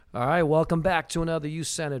All right, welcome back to another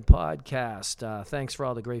You-Centered podcast. Thanks for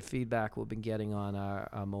all the great feedback we've been getting on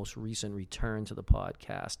our most recent return to the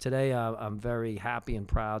podcast. Today, I'm very happy and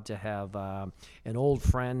proud to have an old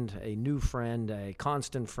friend, a new friend, a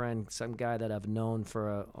constant friend, some guy that I've known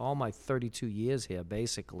for all my 32 years here,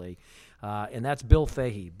 basically, and that's Bill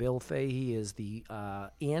Fahey. Bill Fahey is the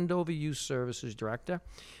Andover Youth Services Director.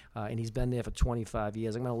 And he's been there for 25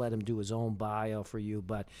 years. I'm going to let him do his own bio for you,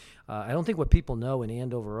 but I don't think what people know in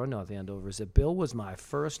Andover or North Andover is that Bill was my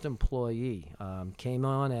first employee. Came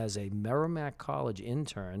on as a Merrimack College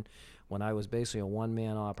intern when I was basically a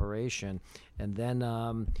one-man operation, and then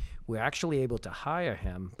we were actually able to hire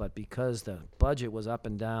him, but because the budget was up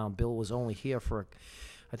and down, Bill was only here for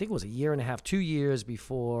I think it was a year and a half, 2 years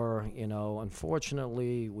before,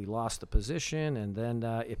 unfortunately, we lost the position, and then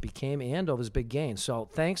it became Andover's big gain. So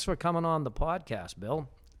thanks for coming on the podcast, Bill.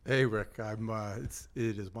 Hey, Rick.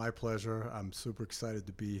 It is my pleasure. I'm super excited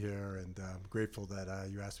to be here, and I'm grateful that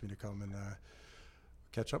you asked me to come and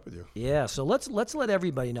catch up with you. Yeah, so let's let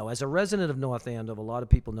everybody know. As a resident of North Andover, a lot of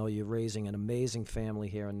people know you're raising an amazing family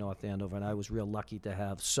here in North Andover, and I was real lucky to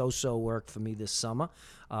have So work for me this summer.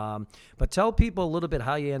 But tell people a little bit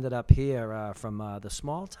how you ended up here from the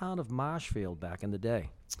small town of Marshfield back in the day.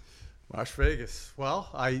 Las Vegas. Well,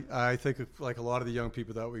 I think like a lot of the young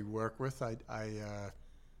people that we work with,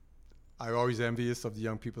 I'm always envious of the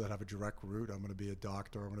young people that have a direct route. I'm going to be a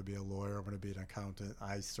doctor. I'm going to be a lawyer. I'm going to be an accountant.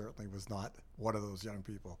 I certainly was not one of those young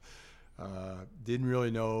people. Didn't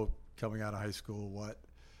really know coming out of high school what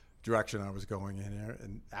direction I was going in here,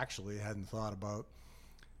 and actually hadn't thought about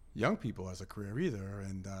young people as a career either.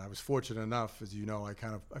 And I was fortunate enough, as you know, I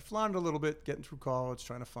floundered a little bit getting through college,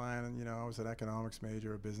 trying to find, I was an economics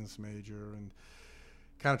major, a business major, and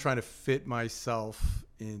kind of trying to fit myself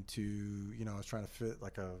into, I was trying to fit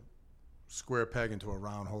like a square peg into a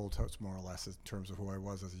round hole, more or less, in terms of who I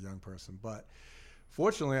was as a young person. But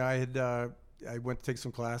fortunately, I went to take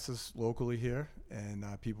some classes locally here, and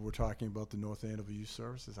people were talking about the North Andover Youth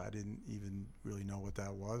Services. I didn't even really know what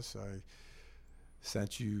that was.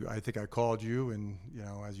 I think I called you, and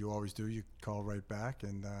as you always do, you call right back,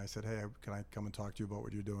 and I said, hey, can I come and talk to you about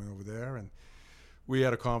what you're doing over there? And we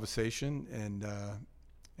had a conversation,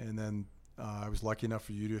 and then I was lucky enough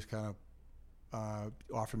for you to kind of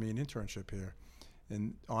offer me an internship here.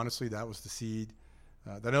 And honestly, that was the seed.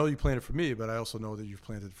 I know you planted for me, but I also know that you've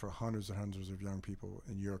planted for hundreds and hundreds of young people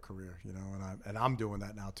in your career, and I'm doing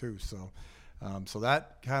that now too. So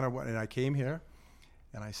that kind of and I came here,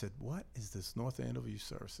 and I said, what is this North Andover Youth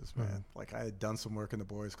Services, man? Mm-hmm. Like, I had done some work in the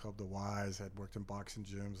boys club, the Y's, I had worked in boxing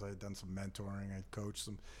gyms, I had done some mentoring, I had coached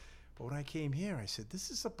them. But when I came here, I said,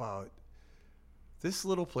 this is about this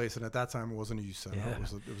little place, and at that time it wasn't a youth center. Yeah.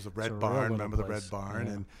 It was a red barn. Remember the red barn,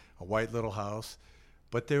 yeah. And a white little house.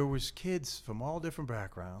 But there was kids from all different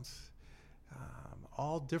backgrounds,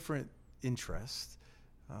 all different interests,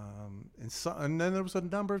 and then there was a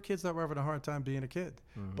number of kids that were having a hard time being a kid.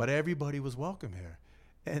 Mm-hmm. But everybody was welcome here,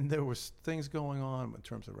 and there was things going on in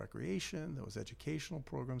terms of recreation. There was educational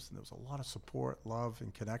programs, and there was a lot of support, love,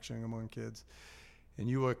 and connection among kids. And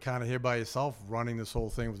you were kind of here by yourself running this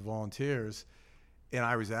whole thing with volunteers. And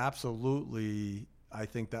I was I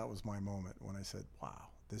think that was my moment when I said, wow,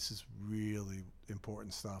 this is really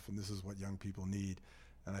important stuff, and this is what young people need.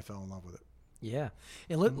 And I fell in love with it. Yeah.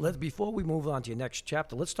 And let's before we move on to your next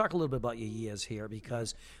chapter, let's talk a little bit about your years here,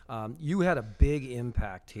 because you had a big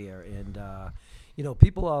impact here. And,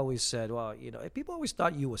 people always said, well, people always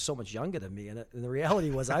thought you were so much younger than me. And the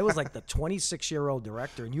reality was I was like the 26-year-old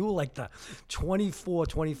director, and you were like the 24,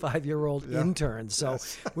 25-year-old intern. So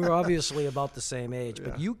yes. We were obviously about the same age. Yeah.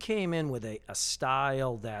 But you came in with a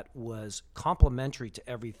style that was complementary to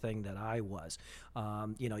everything that I was.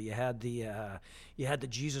 You had the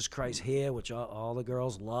Jesus Christ hair, which all the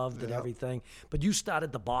girls loved and everything. But you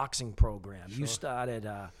started the boxing program. Sure. You started.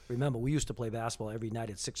 Remember, we used to play basketball every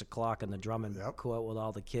night at 6:00 in the Drummond court with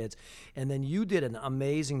all the kids. And then you did an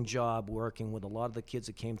amazing job working with a lot of the kids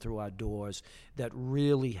that came through our doors that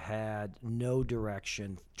really had no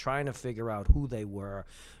direction, trying to figure out who they were.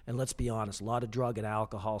 And let's be honest, a lot of drug and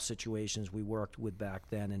alcohol situations we worked with back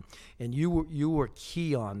then, and you were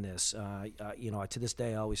key on this. To this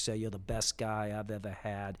day, I always say you're the best guy I've ever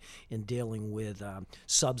had in dealing with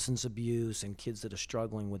substance abuse and kids that are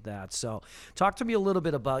struggling with that. So, talk to me a little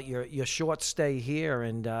bit about your short stay here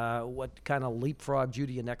and what kind of leapfrogged you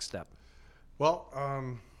to your next step. Well,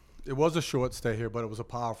 it was a short stay here, but it was a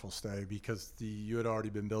powerful stay because you had already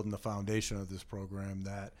been building the foundation of this program.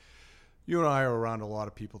 That you and I are around a lot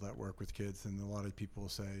of people that work with kids, and a lot of people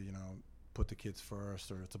say, put the kids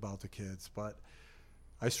first, or it's about the kids. But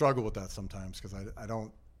I struggle with that sometimes because I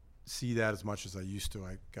don't see that as much as I used to,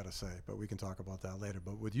 I gotta say, but we can talk about that later.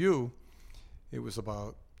 But with you, it was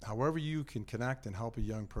about however you can connect and help a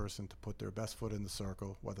young person to put their best foot in the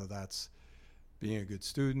circle, whether that's being a good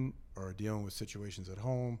student or dealing with situations at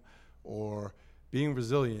home or being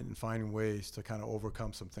resilient and finding ways to kind of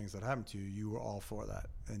overcome some things that happened to you. You were all for that.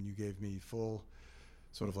 And you gave me full,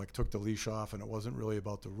 sort of like took the leash off, and it wasn't really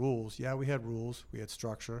about the rules. Yeah, we had rules, we had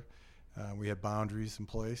structure, we had boundaries in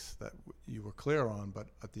place that you were clear on, but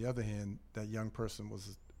at the other hand, that young person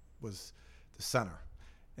was the center.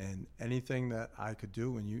 And anything that I could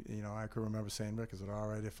do, and you know, I could remember saying, Rick, is it all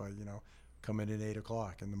right if I, you know, come in at 8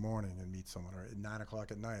 o'clock in the morning and meet someone, or at 9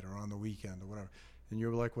 o'clock at night, or on the weekend, or whatever? And you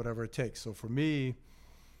were like, whatever it takes. So for me,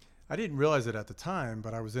 I didn't realize it at the time,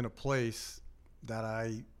 but I was in a place that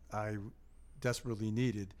I desperately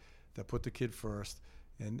needed, that put the kid first.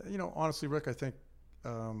 And, you know, honestly, Rick, I think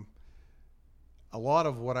a lot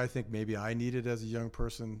of what I think maybe I needed as a young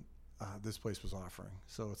person, this place was offering.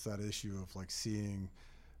 So it's that issue of like seeing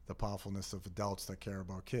the powerfulness of adults that care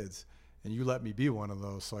about kids. And you let me be one of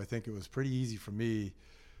those. So I think it was pretty easy for me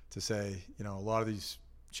to say, you know, a lot of these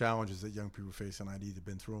challenges that young people face, and I'd either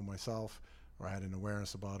been through them myself or I had an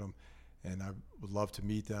awareness about them. And I would love to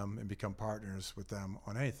meet them and become partners with them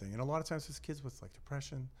on anything. And a lot of times it's kids with like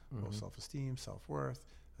depression, low self-esteem, self-worth,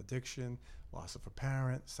 addiction, loss of a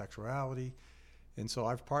parent, sexuality. And so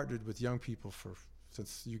I've partnered with young people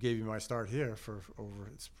since you gave me my start here, for over,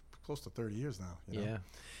 it's close to 30 years now. You know? Yeah.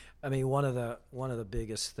 I mean, one of the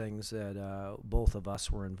biggest things that both of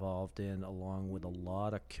us were involved in, along with a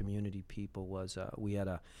lot of community people, was we had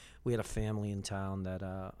a family in town that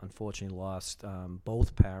unfortunately lost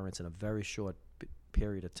both parents in a very short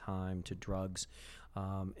period of time to drugs,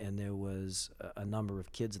 and there was a number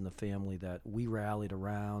of kids in the family that we rallied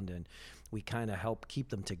around, and we kind of helped keep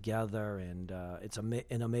them together. And it's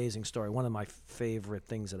an amazing story. One of my favorite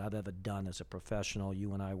things that I've ever done as a professional.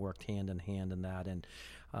 You and I worked hand in hand in that, and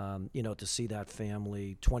you know, to see that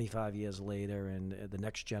family 25 years later, and the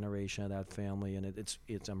next generation of that family, and it's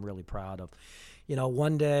I'm really proud of. You know,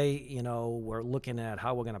 one day, you know, we're looking at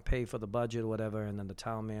how we're going to pay for the budget or whatever, and then the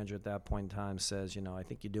town manager at that point in time says, you know, I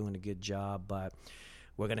think you're doing a good job, but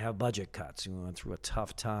we're going to have budget cuts. We went through a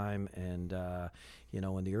tough time, and you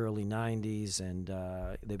know, in the early 90s, and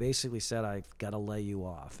they basically said, I've got to lay you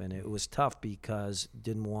off. And it was tough because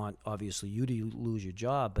didn't want, obviously, you to lose your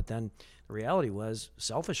job, but then the reality was,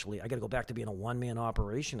 selfishly, I got to go back to being a one-man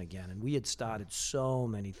operation again. And we had started so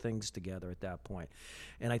many things together at that point.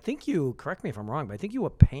 And I think you, correct me if I'm wrong, but I think you were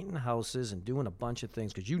painting houses and doing a bunch of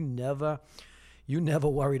things, because you never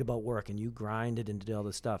worried about work, and you grinded and did all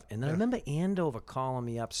this stuff. And then I remember Andover calling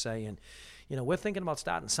me up saying, you know, we're thinking about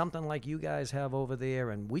starting something like you guys have over there,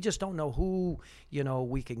 and we just don't know who, you know,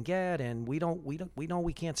 we can get, and we know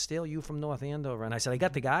we can't steal you from North Andover. And I said, I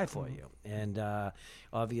got the guy for you. And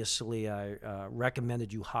obviously I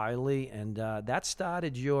recommended you highly, and that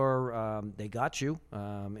started your, they got you,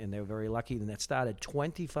 and they were very lucky, and that started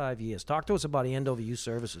 25 years. Talk to us about Andover Youth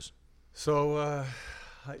Services. So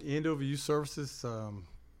Andover Youth Services,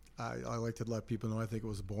 I like to let people know, I think it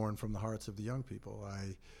was born from the hearts of the young people.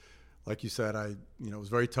 Like you said, it was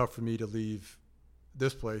very tough for me to leave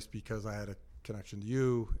this place because I had a connection to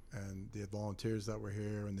you and the volunteers that were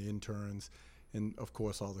here and the interns and, of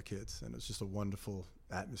course, all the kids. And it's just a wonderful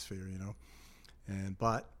atmosphere, you know. And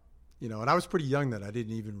I was pretty young then. I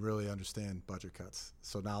didn't even really understand budget cuts.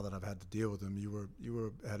 So now that I've had to deal with them, you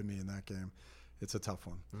were ahead of me in that game. It's a tough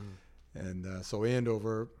one. And so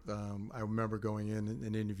Andover, I remember going in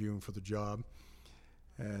and interviewing for the job,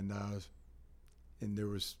 and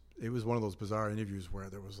it was one of those bizarre interviews where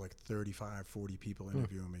there was like 35, 40 people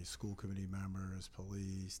interviewing me, school committee members,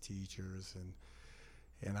 police, teachers,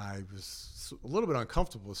 and I was a little bit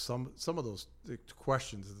uncomfortable with some of those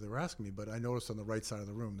questions that they were asking me. But I noticed on the right side of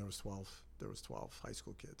the room there was 12 high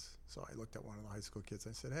school kids. So I looked at one of the high school kids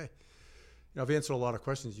and I said, hey, you know, I've answered a lot of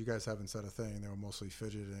questions. You guys haven't said a thing. They were mostly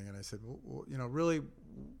fidgeting. And I said, well, you know, really,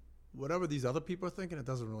 whatever these other people are thinking, it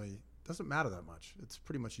doesn't matter that much. It's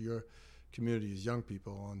pretty much your community as young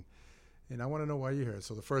people. And I want to know why you're here.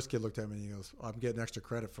 So the first kid looked at me and he goes, I'm getting extra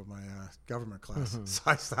credit for my government class. So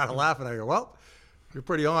I started laughing. I go, well, you're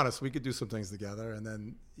pretty honest. We could do some things together. And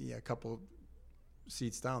then a couple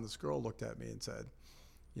seats down, this girl looked at me and said,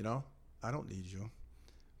 you know, I don't need you.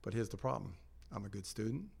 But here's the problem. I'm a good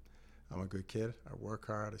student. I'm a good kid. I work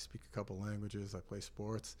hard. I speak a couple languages. I play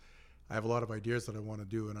sports. I have a lot of ideas that I want to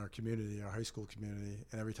do in our community, our high school community.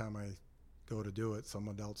 And every time I go to do it,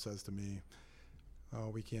 someone else says to me, oh,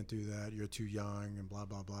 we can't do that. You're too young and blah,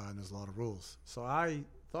 blah, blah. And there's a lot of rules. So I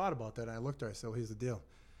thought about that. And I looked at her. I said, well, here's the deal.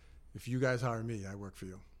 If you guys hire me, I work for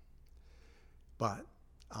you. But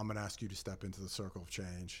I'm going to ask you to step into the circle of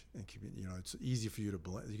change and keep it, it's easy for you to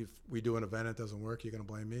blame. If we do an event that doesn't work, you're going to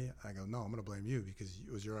blame me. I go, no, I'm going to blame you because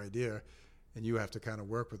it was your idea and you have to kind of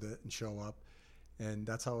work with it and show up. And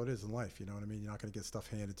that's how it is in life. You know what I mean? You're not going to get stuff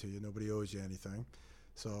handed to you. Nobody owes you anything.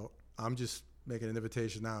 So I'm just making an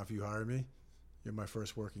invitation now. If you hire me, you're my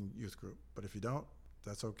first working youth group. But if you don't,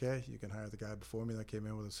 that's okay. You can hire the guy before me that came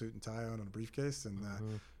in with a suit and tie on and a briefcase, and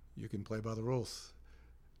you can play by the rules.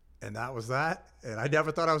 And that was that. And I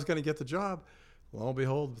never thought I was going to get the job. Lo and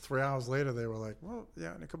behold, 3 hours later, they were like, well,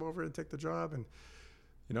 yeah, and come over and take the job. And,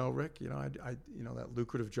 Rick, I that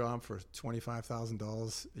lucrative job for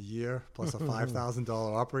 $25,000 a year plus a $5,000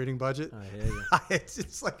 operating budget. I hear you.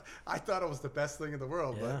 It's like, I thought it was the best thing in the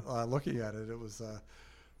world. Yeah. But looking at it, it was,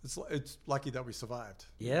 it's lucky that we survived.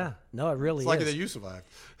 Yeah, no, it really It's lucky is. that you survived.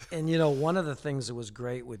 And one of the things that was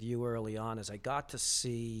great with you early on is I got to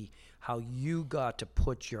see how you got to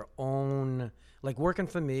put your own, like working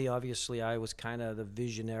for me, obviously I was kind of the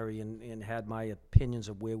visionary and had my opinions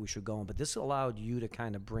of where we should go. But this allowed you to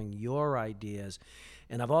kind of bring your ideas.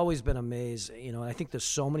 And I've always been amazed, and I think there's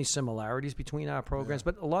so many similarities between our programs,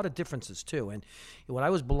 but a lot of differences too. And what I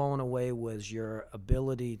was blown away was your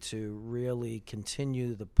ability to really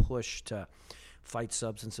continue the push to fight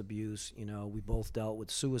substance abuse. We both dealt with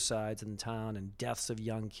suicides in town and deaths of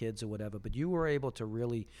young kids or whatever, but you were able to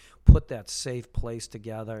really put that safe place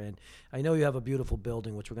together. And I know you have a beautiful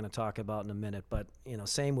building, which we're going to talk about in a minute, but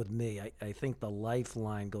same with me. I think the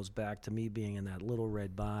lifeline goes back to me being in that little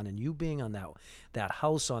red barn and you being on that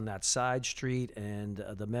house on that side street and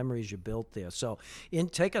the memories you built there. So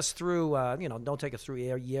take us through, don't take us through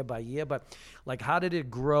year by year, but like how did it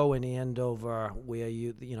grow in Andover where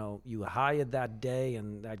you hired that day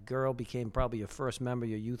and that girl became probably your first member of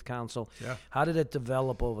your youth council? Yeah. How did it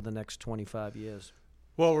develop over the next 25 years?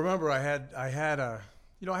 Well, remember, I had a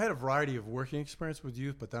variety of working experience with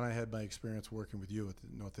youth, but then I had my experience working with you at the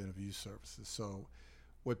North End of Youth Services. So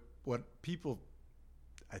what people,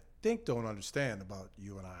 I think, don't understand about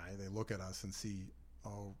you and I, they look at us and see,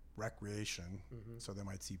 recreation. Mm-hmm. So they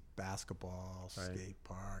might see basketball, right, skate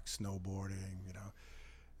park, snowboarding,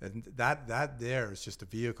 and that there is just a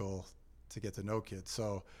vehicle to get to know kids.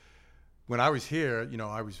 So when I was here,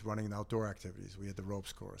 I was running outdoor activities. We had the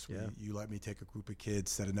ropes course. Yeah. You let me take a group of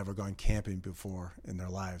kids that had never gone camping before in their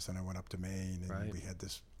lives, and I went up to Maine, and right, we had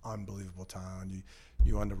this unbelievable town.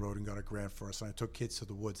 You on the road and got a grant for us, and I took kids to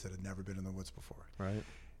the woods that had never been in the woods before. Right.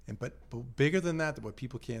 And but bigger than that, what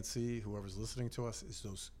people can't see, whoever's listening to us,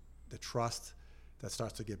 is the trust that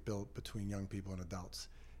starts to get built between young people and adults,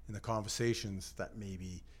 and the conversations that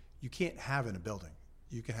maybe you can't have in a building.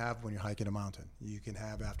 You can have when you're hiking a mountain. You can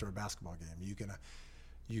have after a basketball game.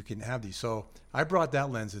 You can have these. So I brought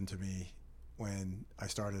that lens into me when I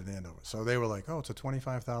started at Andover. So they were like, "Oh, it's a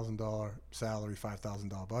 $25,000 salary,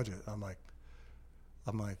 $5,000 budget." I'm like,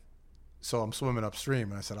 so I'm swimming upstream,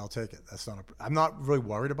 and I said, "I'll take it." I'm not really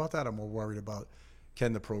worried about that. I'm more worried about,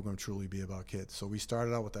 can the program truly be about kids? So we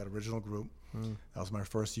started out with that original group. That was my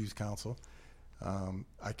first youth council.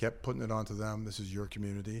 I kept putting it onto them. This is your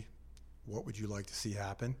community. What would you like to see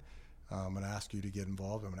happen? I'm going to ask you to get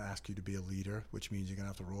involved. I'm going to ask you to be a leader, which means you're going to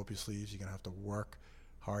have to roll up your sleeves. You're going to have to work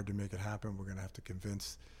hard to make it happen. We're going to have to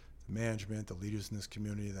convince the management, the leaders in this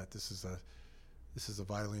community that this is a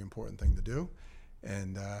vitally important thing to do.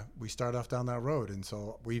 And we start off down that road. And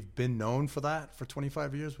so we've been known for that for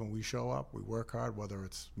 25 years. When we show up, we work hard, whether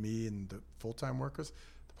it's me and the full-time workers,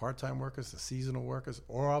 the part-time workers, the seasonal workers,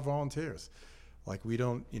 or our volunteers. Like we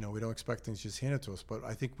don't expect things just handed to us. But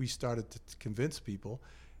I think we started to convince people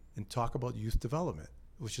and talk about youth development,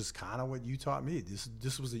 which is kind of what you taught me.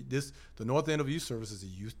 The North End of Youth Services is a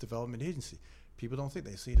youth development agency. People don't think,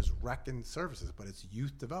 they see it as rec and services, but it's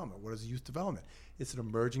youth development. What is youth development? It's an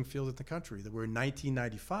emerging field in the country that where in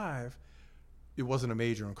 1995, it wasn't a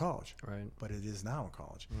major in college, right, but it is now in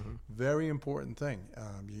college. Mm-hmm. Very important thing.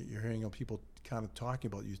 You're hearing people kind of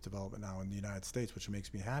talking about youth development now in the United States, which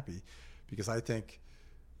makes me happy because I think,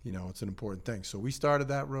 it's an important thing. So we started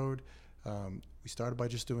that road. We started by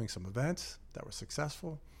just doing some events that were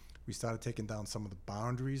successful. We started taking down some of the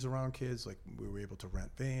boundaries around kids. Like we were able to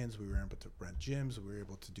rent vans, we were able to rent gyms, we were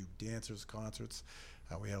able to do dancers, concerts.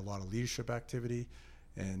 We had a lot of leadership activity.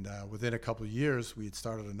 And within a couple of years, we had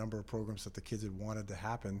started a number of programs that the kids had wanted to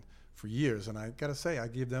happen for years. And I got to say, I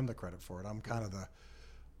give them the credit for it. I'm kind of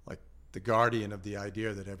the guardian of the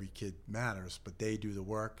idea that every kid matters, but they do the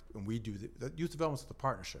work and we do the youth development's the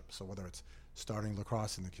partnership. So whether it's starting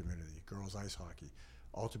lacrosse in the community, girls ice hockey,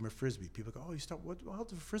 ultimate frisbee, people go,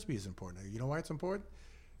 ultimate frisbee is important. You know why it's important?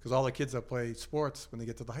 Because all the kids that play sports, when they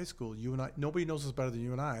get to the high school, you and I, nobody knows this better than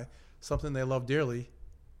you and I, something they love dearly,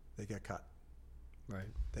 they get cut. Right.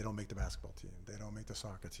 They don't make the basketball team. They don't make the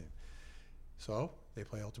soccer team. So they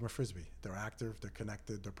play ultimate frisbee. They're active. They're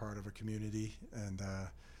connected. They're part of a community, and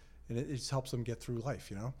it just helps them get through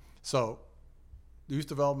life. So youth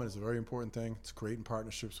development is a very important thing. It's creating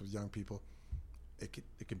partnerships with young people.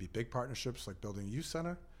 It can be big partnerships like building a youth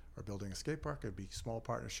center or building a skate park. It could be small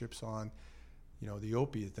partnerships on, the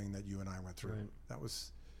opiate thing that you and I went through. Right. That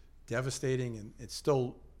was devastating, and it's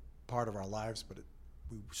still part of our lives, but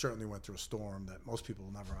we certainly went through a storm that most people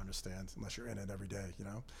will never understand unless you're in it every day,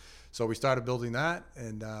 So we started building that,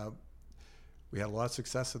 and we had a lot of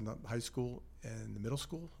success in the high school and the middle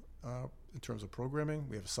school in terms of programming.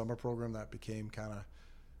 We have a summer program that became kind of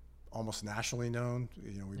almost nationally known.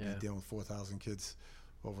 We'd be dealing with 4,000 kids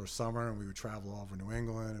over summer, and we would travel all over New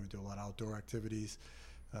England, and we'd do a lot of outdoor activities.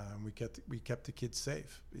 We kept the kids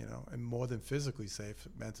safe, and more than physically safe,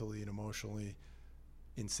 mentally and emotionally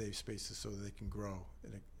in safe spaces so that they can grow.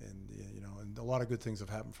 And a lot of good things have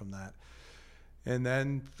happened from that. And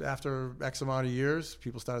then after X amount of years,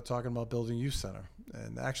 people started talking about building a youth center.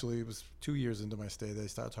 And actually, it was 2 years into my stay, they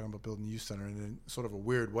started talking about building a youth center. And in sort of a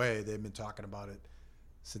weird way, they've been talking about it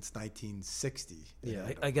since 1960.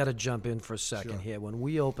 Yeah, I got to jump in for a second here. When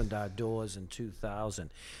we opened our doors in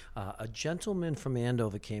 2000, a gentleman from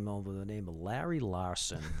Andover came over with the name of Larry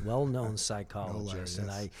Larson, well-known psychologist.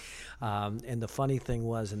 Larry, yes. And the funny thing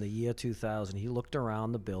was, in the year 2000, he looked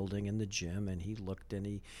around the building and the gym, and he looked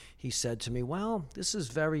and he said to me, well, this is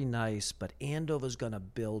very nice, but Andover's going to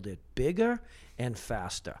build it bigger and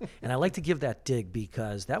faster. And I like to give that dig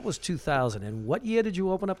because that was 2000. And what year did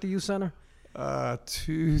you open up the youth center?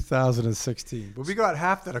 2016, but we got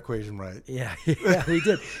half that equation right. Yeah, we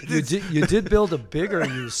did. You did build a bigger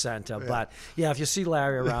youth center, but if you see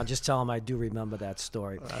Larry around, just tell him I do remember that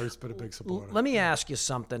story. Larry's been a big supporter. Let me ask you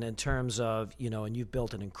something in terms of, and you've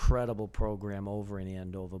built an incredible program over in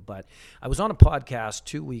Andover, but I was on a podcast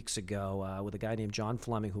 2 weeks ago with a guy named John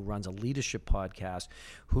Fleming who runs a leadership podcast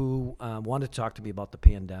who wanted to talk to me about the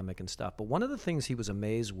pandemic and stuff. But one of the things he was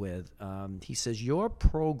amazed with, he says, your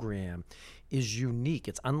program is unique.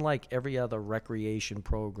 It's unlike every other recreation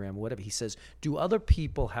program, whatever. He says, do other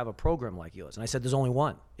people have a program like yours? And I said, there's only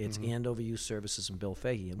one. It's Andover Youth Services and Bill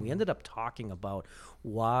Fahey. And we ended up talking about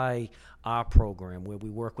why our program, where we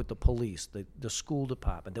work with the police, the school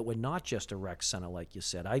department, that we're not just a rec center, like you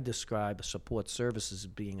said. I describe support services as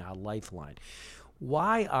being our lifeline.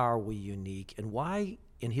 Why are we unique? And why,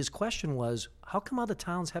 and his question was, how come other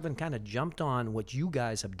towns haven't kind of jumped on what you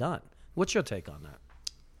guys have done? What's your take on that?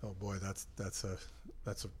 Oh boy, that's a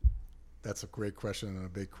great question and a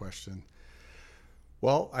big question.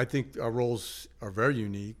 Well, I think our roles are very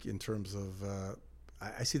unique in terms of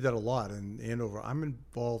I see that a lot in Andover. I'm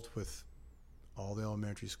involved with all the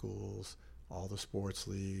elementary schools, all the sports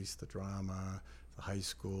leagues, the drama, the high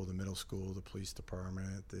school, the middle school, the police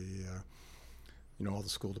department, all the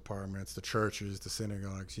school departments, the churches, the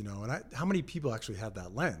synagogues. And how many people actually have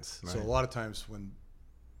that lens? Right. So a lot of times when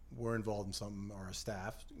we're involved in something, or our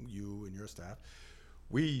staff, you and your staff,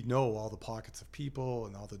 we know all the pockets of people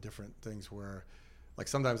and all the different things where, like,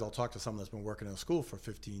 sometimes I'll talk to someone that's been working in a school for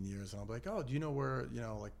 15 years and I'll be like, oh, do you know where,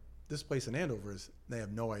 like this place in Andover is? They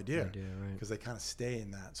have no idea because they kind of stay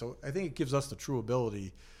in that. So I think it gives us the true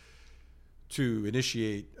ability to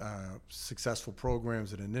initiate successful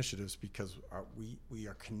programs and initiatives because we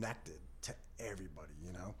are connected to everybody,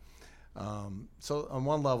 So on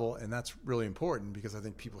one level, and that's really important because I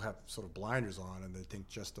think people have sort of blinders on and they think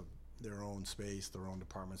just of their own space, their own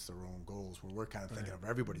departments, their own goals, where we're kind of thinking of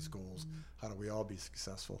everybody's goals. How do we all be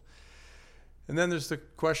successful? And then there's the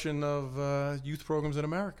question of youth programs in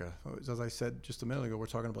America. As I said just a minute ago, we're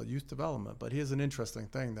talking about youth development. But here's an interesting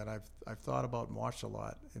thing that I've thought about and watched a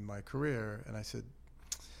lot in my career. And I said,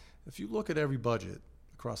 if you look at every budget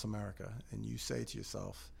across America and you say to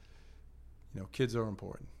yourself, kids are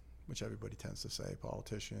important, which everybody tends to say,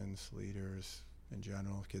 politicians, leaders in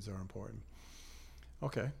general, kids are important.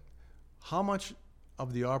 Okay, how much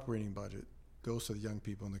of the operating budget goes to the young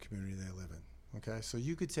people in the community they live in? Okay, so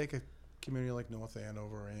you could take a community like North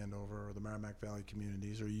Andover or the Merrimack Valley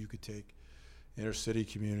communities, or you could take inner city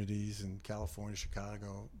communities in California,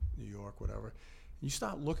 Chicago, New York, whatever. And you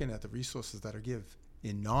start looking at the resources that are given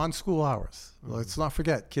in non-school hours. Let's not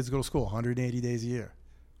forget, kids go to school 180 days a year.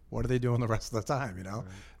 What are they doing the rest of the time, Right.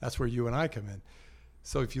 That's where you and I come in.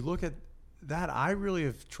 So if you look at that, I really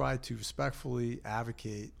have tried to respectfully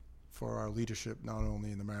advocate for our leadership, not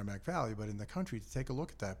only in the Merrimack Valley, but in the country, to take a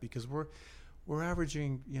look at that, because we're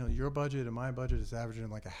averaging, your budget and my budget is averaging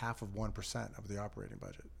like 0.5% of the operating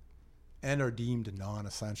budget and are deemed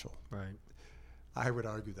non-essential. Right. I would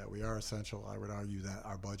argue that we are essential. I would argue that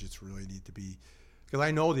our budgets really need to be because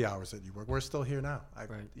I know the hours that you work. We're still here now.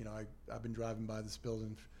 Right. I've been driving by this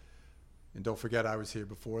building, and don't forget I was here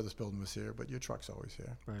before this building was here, but your truck's always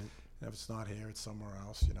here. Right. And if it's not here, it's somewhere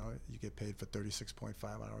else. You get paid for 36.5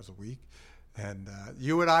 hours a week, and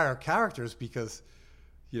you and I are characters because,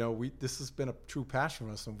 this has been a true passion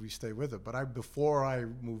for us, and we stay with it. But before I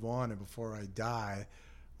move on and before I die,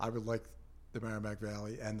 I would like the Merrimack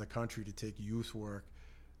Valley and the country to take youth work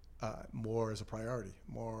more as a priority,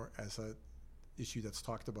 more as a issue that's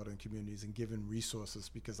talked about in communities and given resources,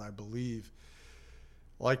 because I believe,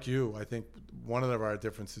 like you, I think one of our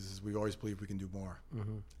differences is we always believe we can do more.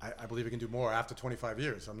 Mm-hmm. I believe we can do more after 25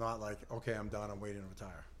 years. I'm not like, okay, I'm done, I'm waiting to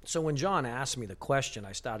retire. So when John asked me the question,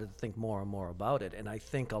 I started to think more and more about it, and I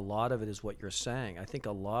think a lot of it is what you're saying. I think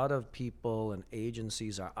a lot of people and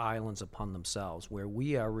agencies are islands upon themselves, where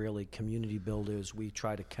we are really community builders. We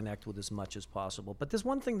try to connect with as much as possible. But there's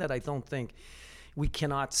one thing that I don't think we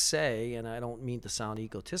cannot say, and I don't mean to sound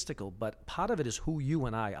egotistical, but part of it is who you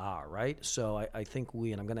and I are, right? So I think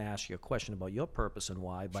and I'm going to ask you a question about your purpose and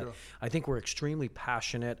why, but Sure. I think we're extremely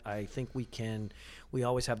passionate. I think we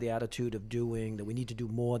always have the attitude of doing, that we need to do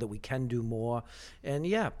more, that we can do more. And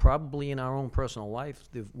yeah, probably in our own personal life,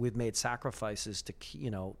 we've made sacrifices to,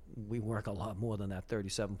 we work a lot more than that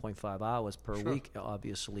 37.5 hours per Sure. week,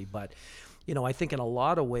 obviously, but I think in a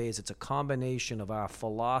lot of ways it's a combination of our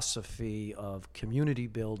philosophy of community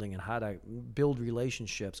building and how to build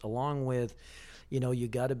relationships, along with, you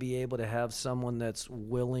got to be able to have someone that's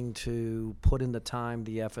willing to put in the time,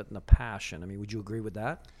 the effort, and the passion. I mean, would you agree with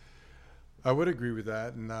that? I would agree with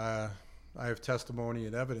that, and I have testimony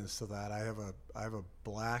and evidence to that. I have a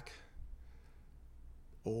black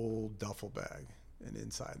old duffel bag, and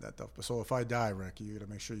inside that duffel. So if I die, Rick, you got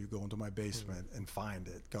to make sure you go into my basement and find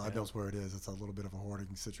it. God knows where it is. It's a little bit of a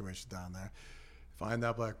hoarding situation down there. Find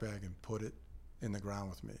that black bag and put it in the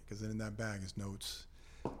ground with me, because in that bag is notes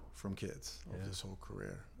from kids of this whole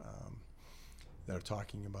career that are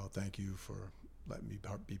talking about, thank you for letting me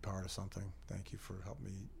be part of something. Thank you for helping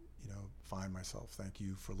me, find myself. Thank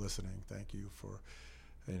you for listening. Thank you for,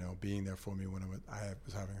 being there for me when I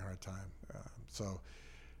was having a hard time. So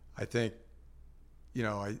I think,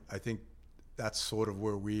 I think that's sort of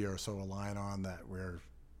where we are so aligned on that, where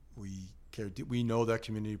we know that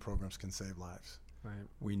community programs can save lives. Right.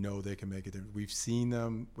 We know they can make a difference. We've seen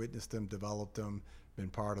them, witnessed them, developed them, been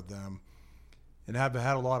part of them, and have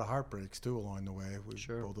had a lot of heartbreaks too along the way.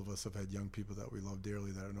 Sure. Both of us have had young people that we love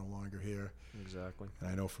dearly that are no longer here. Exactly. And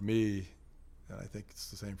I know for me, and I think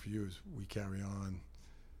it's the same for you, is we carry on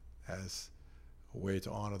as a way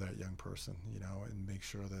to honor that young person, and make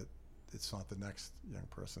sure that it's not the next young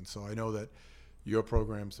person. So I know that your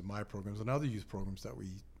programs and my programs and other youth programs that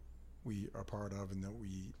we are part of and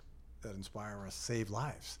that inspire us save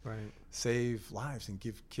lives. Right. Save lives and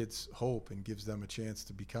give kids hope and gives them a chance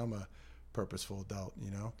to become a purposeful adult,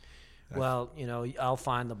 Well, I'll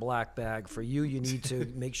find the black bag. For you, you need to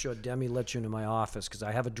make sure Demi lets you into my office, because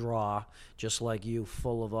I have a drawer, just like you,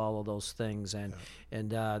 full of all of those things. And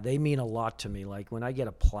they mean a lot to me. Like when I get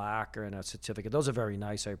a plaque or a certificate, those are very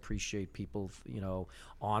nice. I appreciate people,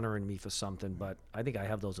 honoring me for something. But I think I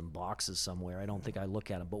have those in boxes somewhere. I don't think I look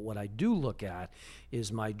at them. But what I do look at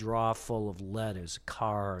is my drawer full of letters,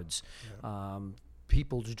 cards,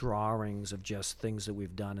 people's drawings of just things that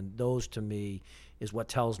we've done. And those, to me, is what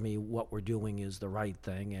tells me what we're doing is the right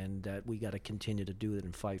thing, and that we got to continue to do it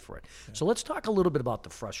and fight for it. Yeah. So let's talk a little bit about the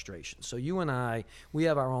frustration. So you and I, we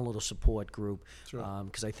have our own little support group,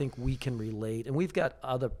 because I think we can relate, and we've got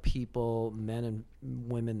other people, men and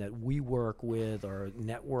women that we work with or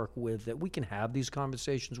network with, that we can have these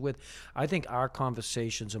conversations with. I think our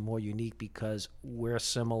conversations are more unique because we're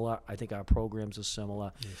similar. I think our programs are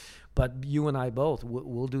similar. Yes. But you and I both,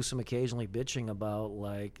 we'll do some occasionally bitching about,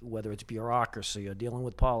 like, whether it's bureaucracy or dealing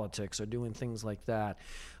with politics or doing things like that.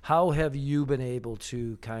 How have you been able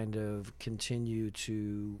to kind of continue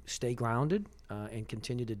to stay grounded and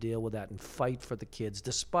continue to deal with that and fight for the kids,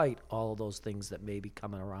 despite all of those things that may be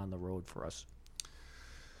coming around the road for us?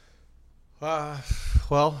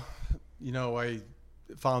 Well, I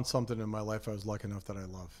found something in my life I was lucky enough that I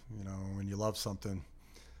love. When you love something,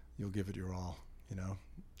 you'll give it your all,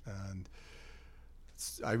 And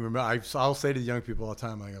I remember, I'll say to the young people all the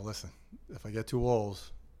time, I go, listen, if I get too old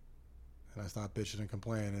and I start bitching and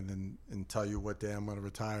complaining and tell you what day I'm going to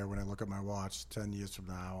retire when I look at my watch 10 years from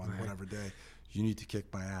now on whatever day, you need to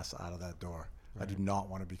kick my ass out of that door. Right. I do not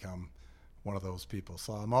want to become one of those people.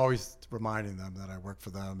 So I'm always reminding them that I work for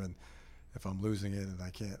them, and if I'm losing it and I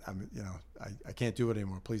can't, I can't do it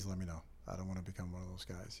anymore, please let me know. I don't want to become one of those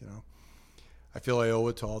guys, I feel I owe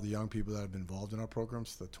it to all the young people that have been involved in our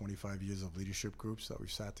programs, the 25 years of leadership groups that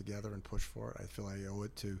we've sat together and pushed for. I feel I owe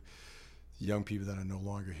it to the young people that are no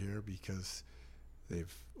longer here because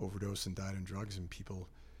they've overdosed and died in drugs, and people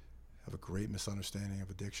have a great misunderstanding of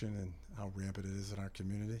addiction and how rampant it is in our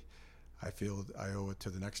community. I feel I owe it to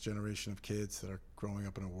the next generation of kids that are growing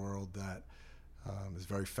up in a world that is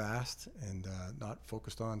very fast and not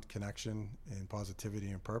focused on connection and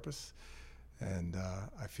positivity and purpose. And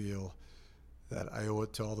I feel that I owe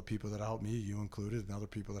it to all the people that helped me, you included, and other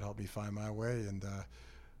people that helped me find my way. And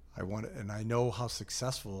I know how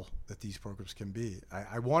successful that these programs can be.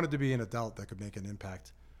 I wanted to be an adult that could make an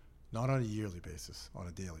impact, not on a yearly basis, on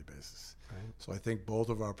a daily basis. Right. So I think both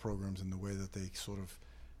of our programs, in the way that they sort of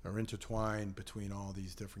are intertwined between all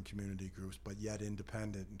these different community groups, but yet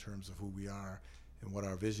independent in terms of who we are and what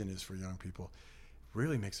our vision is for young people,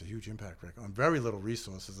 really makes a huge impact, Rick, on very little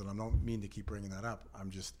resources. And I don't mean to keep bringing that up.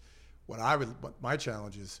 What my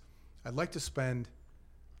challenge is, I'd like to spend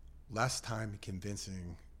less time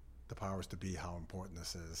convincing the powers to be how important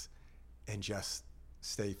this is and just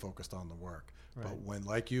stay focused on the work. Right. But when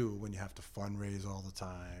you have to fundraise all the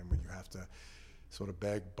time, when you have to sort of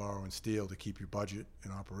beg, borrow, and steal to keep your budget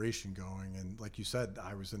and operation going, and like you said,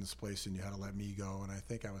 I was in this place and you had to let me go, and I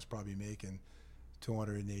think I was probably making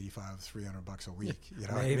 $285, $300 a week. You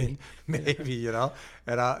know Maybe. what I mean? Maybe, you know.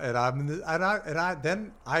 Then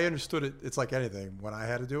I understood it. It's like anything. When I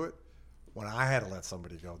had to do it, when I had to let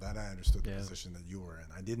somebody go, then I understood the position that you were in.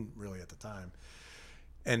 I didn't really at the time.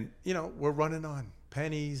 And, you know, we're running on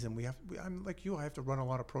pennies, and I'm like you, I have to run a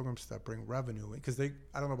lot of programs that bring revenue in, because I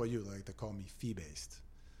don't know about you, like they call me fee-based.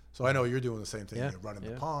 So I know you're doing the same thing. Yeah. You're running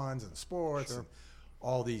the ponds and the sports and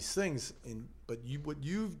all these things. But what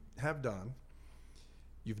you have done,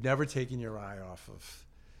 you've never taken your eye off of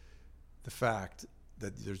the fact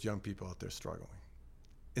that there's young people out there struggling.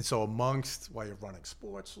 And so while you're running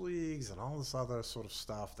sports leagues and all this other sort of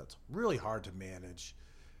stuff that's really hard to manage,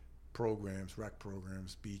 programs, rec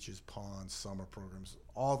programs, beaches, ponds, summer programs,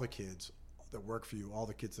 all the kids that work for you, all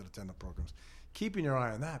the kids that attend the programs, keeping your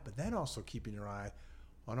eye on that, but then also keeping your eye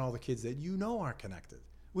on all the kids that you know aren't connected,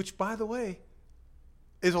 which, by the way,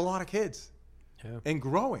 is a lot of kids and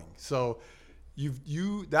growing. So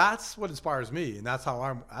that's what inspires me, and that's how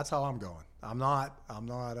I'm going.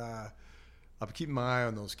 I'm keeping my eye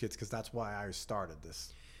on those kids because that's why I started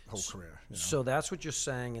this whole career. You know? So that's what you're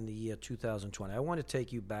saying in the year 2020. I want to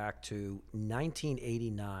take you back to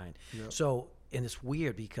 1989. Yep. So, and it's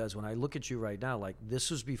weird because when I look at you right now, like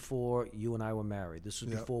this was before you and I were married. This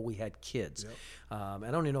was before we had kids. Yep.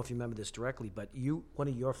 I don't even know if you remember this directly, but one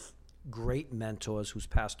of your great mentors who's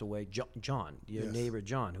passed away, John, your neighbor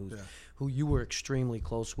John, who you were extremely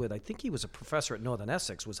close with. I think he was a professor at Northern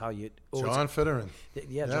Essex, was how you... John Fitterin.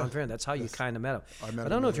 Yeah, John Fitterin. That's how you kind of met him. I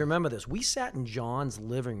don't know if you remember this. We sat in John's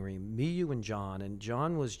living room, me, you, and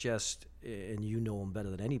John was just, and you know him better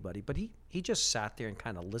than anybody, but he just sat there and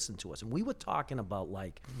kind of listened to us. And we were talking about,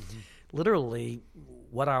 like, literally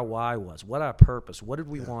what our why was, what our purpose, what did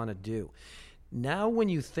we want to do. Now, when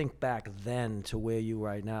you think back then to where you are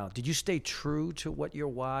right now, did you stay true to what your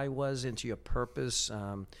why was and to your purpose?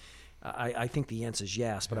 I think the answer is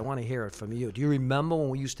yes, but I want to hear it from you. Do you remember when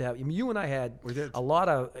we used to have, you and I had a lot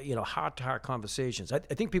of, heart-to-heart conversations. I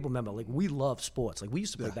think people remember, like, we love sports. Like, we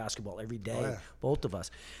used to play basketball every day, both of us.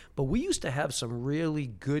 But we used to have some really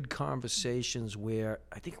good conversations where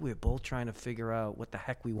I think we were both trying to figure out what the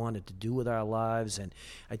heck we wanted to do with our lives. And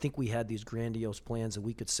I think we had these grandiose plans that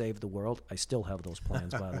we could save the world. I still have those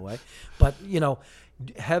plans, by the way. But,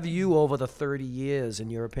 have you, over the 30 years, in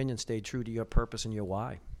your opinion, stayed true to your purpose and your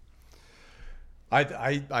why?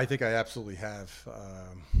 I think I absolutely have,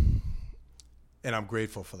 and I'm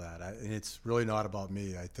grateful for that. And it's really not about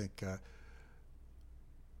me. I think,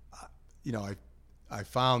 I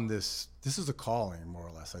found this is a calling, more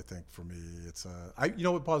or less, I think, for me. It's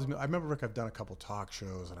what bothers me, I remember, Rick, I've done a couple talk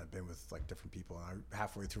shows, and I've been with, like, different people, and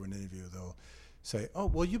halfway through an interview, they'll say, oh,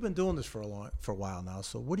 well, you've been doing this for a while now,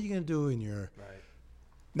 so what are you going to do in your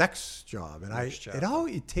next job? And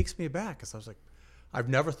it takes me aback, because I was like, I've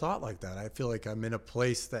never thought like that. I feel like I'm in a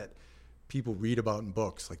place that people read about in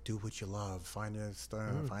books, like, do what you love, find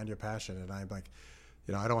your passion. And I'm like,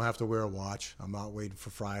 I don't have to wear a watch. I'm not waiting for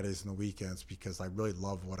Fridays and the weekends because I really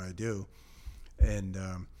love what I do. But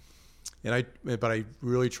I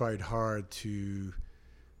really tried hard to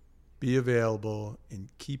be available and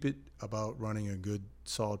keep it about running a good,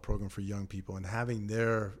 solid program for young people and having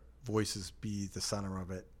their voices be the center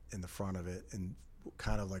of it, in the front of it, and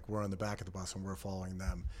kind of like we're on the back of the bus and we're following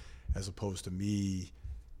them, as opposed to me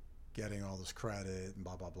getting all this credit and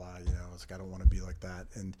blah, blah, blah. It's like, I don't want to be like that.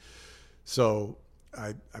 And so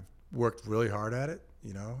I've worked really hard at it,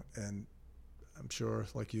 and I'm sure,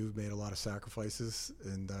 like you've made a lot of sacrifices,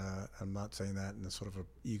 and I'm not saying that in a sort of an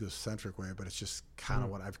egocentric way, but it's just kind of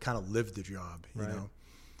what I've kind of lived the job,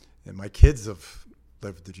 and my kids have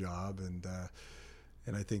lived the job, and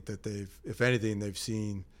I think that if anything, they've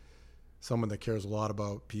seen someone that cares a lot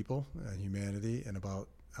about people and humanity and about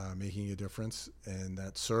making a difference, and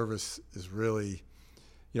that service is really,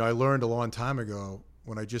 I learned a long time ago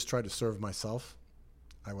when I just tried to serve myself,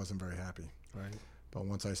 I wasn't very happy. Right. But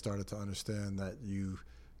once I started to understand that you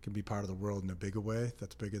can be part of the world in a bigger way,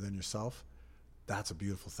 that's bigger than yourself, that's a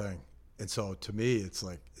beautiful thing. And so to me, it's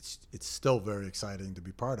like it's still very exciting to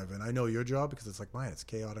be part of. And I know your job because it's like mine. It's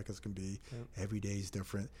chaotic as can be. Yep. Every day is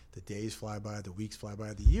different. The days fly by, the weeks fly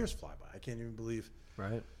by, the years fly by. I can't even believe.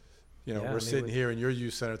 Right. We're sitting here in your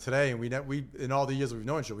youth center today, and we in all the years we've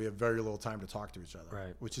known each other, we have very little time to talk to each other.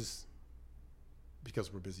 Right. Which is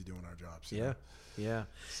because we're busy doing our jobs. Yeah. Yeah.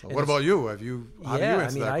 So what about you? How do you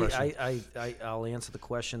answer that question? I'll answer the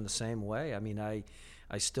question the same way. I mean,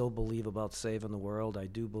 I still believe about saving the world. I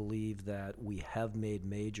do believe that we have made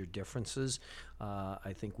major differences.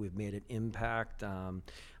 I think we've made an impact.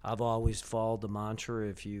 I've always followed the mantra,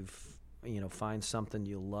 if find something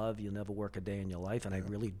you love, you'll never work a day in your life, and I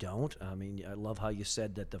really don't. I mean, I love how you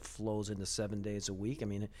said that the flow's into 7 days a week. I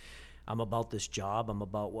mean, I'm about this job. I'm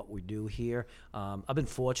about what we do here. I've been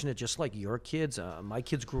fortunate, just like your kids. My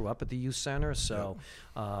kids grew up at the youth center, so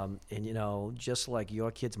and just like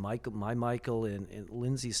your kids, Michael and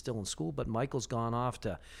Lindsay's still in school, but Michael's gone off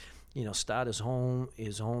to, start his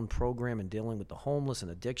own program in dealing with the homeless and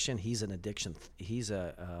addiction. He's an addiction. He's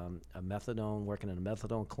a methadone, working in a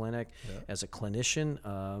methadone clinic as a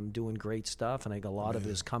clinician, doing great stuff. And I think a lot of it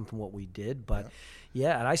has come from what we did. But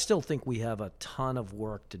and I still think we have a ton of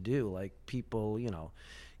work to do. Like people,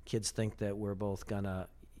 kids think that we're both gonna,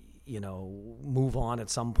 move on at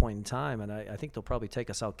some point in time, and I think they'll probably take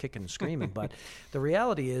us out kicking and screaming. But the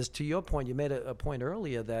reality is, to your point, you made a point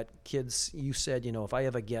earlier that kids, you said, if I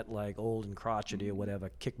ever get like old and crotchety or whatever,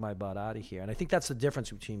 kick my butt out of here. And I think that's the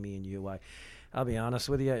difference between me and you. I'll be honest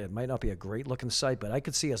with you, it might not be a great looking sight, but I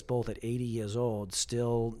could see us both at 80 years old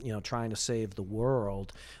still, trying to save the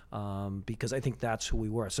world, because I think that's who we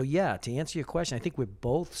were. So to answer your question, I think we've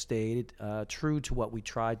both stayed true to what we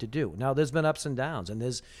tried to do. Now, there's been ups and downs, and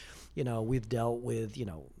there's, we've dealt with,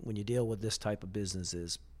 when you deal with this type of business,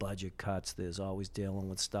 there's budget cuts, there's always dealing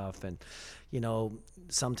with stuff. And,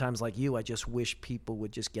 sometimes like you, I just wish people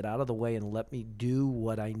would just get out of the way and let me do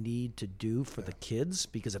what I need to do for the kids,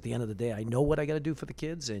 because at the end of the day, I know what I got to do for the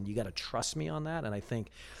kids, and you got to trust me on that. And I think,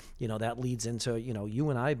 that leads into, you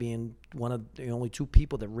and I being one of the only two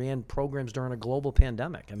people that ran programs during a global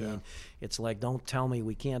pandemic. I mean, it's like, don't tell me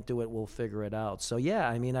we can't do it, we'll figure it out. So,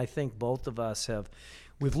 I mean, I think both of us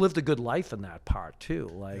we've lived a good life in that part too.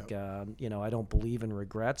 Like, I don't believe in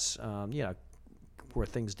regrets. Were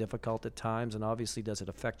things difficult at times, and obviously does it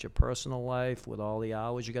affect your personal life with all the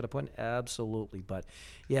hours you got to put in? Absolutely. But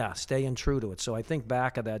staying true to it. So I think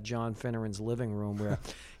back of that John Finneran's living room where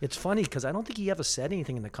it's funny because I don't think he ever said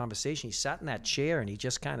anything in the conversation. He sat in that chair and he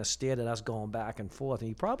just kind of stared at us going back and forth, and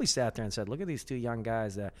he probably sat there and said, look at these two young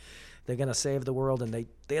guys that they're going to save the world, and they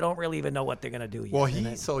don't really even know what they're going to do yet. Well,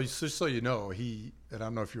 just so you know, and I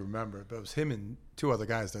don't know if you remember, but it was him and two other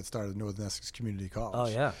guys that started Northern Essex Community College. Oh,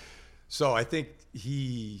 yeah. So I think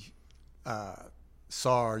he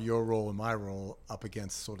saw your role and my role up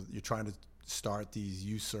against sort of, you're trying to start these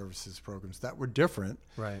youth services programs that were different.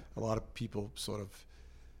 Right. A lot of people sort of,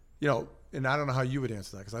 and I don't know how you would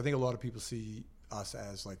answer that, because I think a lot of people see us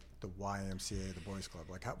as like the YMCA, the Boys Club.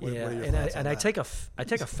 Like, what are your thoughts on that? I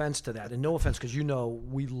take offense to that, and no offense, because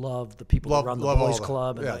we love the people that run the Boys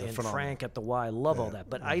Club and Frank at the Y. Love all that,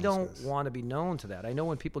 but I don't want to be known to that. I know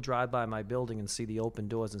when people drive by my building and see the open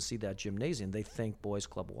doors and see that gymnasium, they think Boys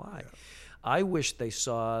Club Y. Yeah. I wish they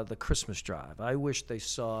saw the Christmas drive. I wish they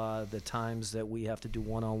saw the times that we have to do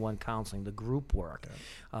one-on-one counseling, the group work,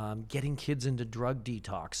 getting kids into drug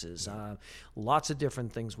detoxes, lots of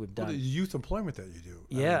different things we've done. Well, the youth employment that you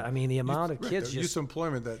do. I mean the amount of kids. Youth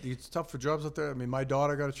employment, it's tough for jobs out there. I mean, my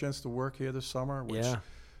daughter got a chance to work here this summer, which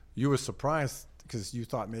you were surprised because you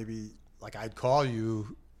thought maybe like I'd call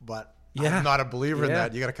you, but I'm not a believer in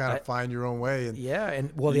that. You got to kind of find your own way. And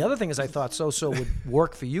the other thing is I thought So would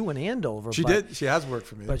work for you in Andover. She did. She has worked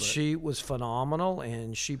for me. But she was phenomenal,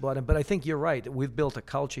 and she bought in. But I think you're right. We've built a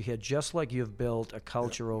culture here, just like you've built a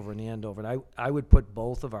culture over in Andover. And I would put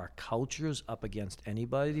both of our cultures up against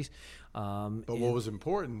anybody's. But what was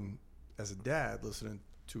important as a dad, listening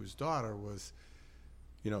to his daughter, was,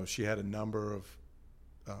 she had a number of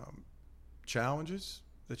challenges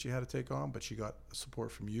that she had to take on, but she got support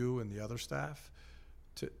from you and the other staff.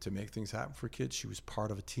 to make things happen for kids. She was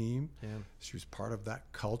part of a team. Yeah. She was part of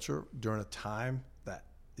that culture during a time that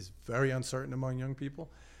is very uncertain among young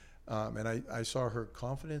people. And I saw her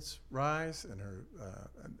confidence rise and her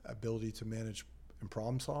ability to manage and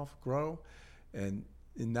problem solve grow. And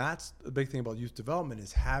that's the big thing about youth development,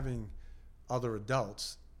 is having other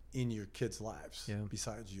adults in your kids' lives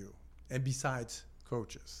besides you and besides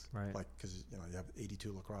coaches. Right. Like, because you have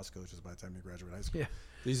 82 lacrosse coaches by the time you graduate high school. Yeah.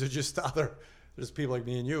 These are just there's people like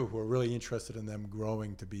me and you who are really interested in them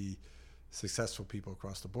growing to be successful people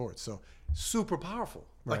across the board. So super powerful.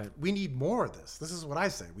 Right. Like, we need more of this. This is what I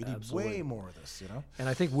say. We need Absolutely. way more of this, And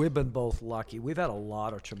I think we've been both lucky. We've had a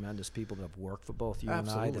lot of tremendous people that have worked for both you and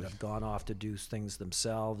I, Absolutely. that have gone off to do things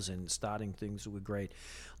themselves and starting things that were great.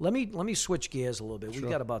 Let me switch gears a little bit. Sure.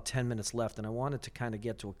 We've got about 10 minutes left, and I wanted to kind of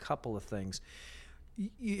get to a couple of things.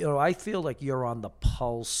 I feel like you're on the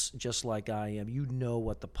pulse just like I am. You know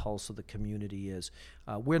what the pulse of the community is.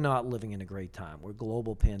 We're not living in a great time. We're a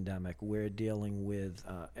global pandemic. We're dealing with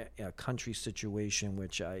a country situation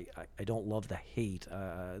which I don't love the hate,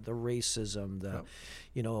 the racism,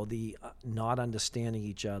 the not understanding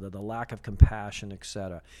each other, the lack of compassion,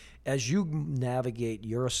 etc. As you navigate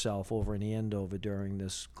yourself over in Andover during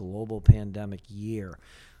this global pandemic year,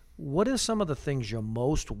 what are some of the things you're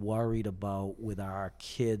most worried about with our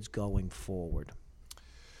kids going forward?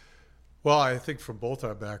 Well, I think from both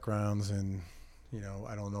our backgrounds, and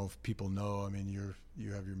I don't know if people know. I mean,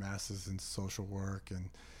 you have your masters in social work, and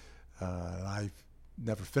I've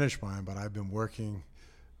never finished mine, but I've been working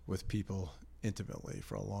with people intimately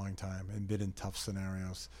for a long time and been in tough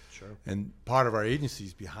scenarios. Sure. And part of our agency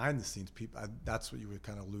is behind the scenes. That's what you were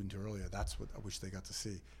kind of alluding to earlier. That's what I wish they got to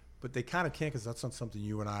see. But they kind of can't, because that's not something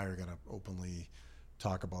you and I are going to openly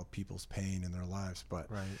talk about, people's pain in their lives. But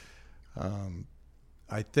right.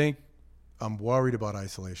 I think I'm worried about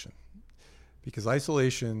isolation, because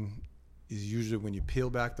isolation is usually when you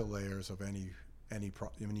peel back the layers of any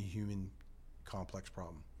human complex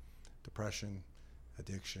problem: depression,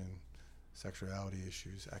 addiction, sexuality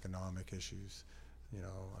issues, economic issues,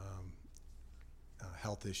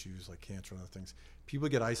 health issues like cancer and other things. People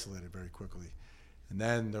get isolated very quickly. And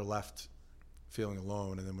then they're left feeling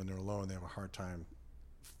alone. And then when they're alone, they have a hard time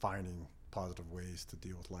finding positive ways to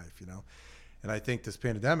deal with life, And I think this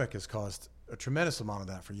pandemic has caused a tremendous amount of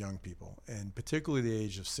that for young people, and particularly the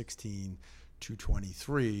age of 16 to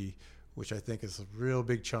 23, which I think is a real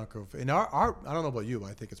big chunk of, and our I don't know about you,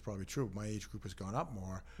 but I think it's probably true. My age group has gone up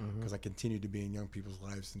more because I continue to be in young people's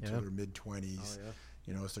lives until their mid-20s,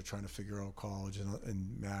 as they're trying to figure out college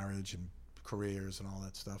and marriage and careers and all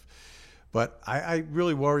that stuff. But I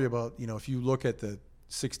really worry about, if you look at the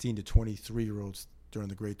 16 to 23-year-olds during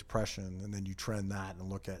the Great Depression, and then you trend that and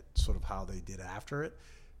look at sort of how they did after it,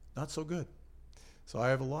 not so good. So I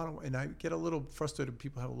have and I get a little frustrated when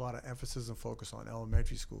people have a lot of emphasis and focus on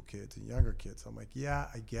elementary school kids and younger kids. I'm like, yeah,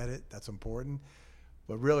 I get it. That's important.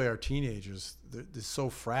 But really our teenagers, they're so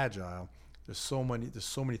fragile. There's so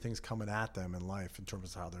many things coming at them in life in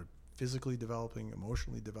terms of how they're physically developing,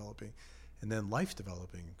 emotionally developing, and then life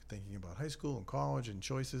developing, thinking about high school and college and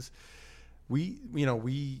choices.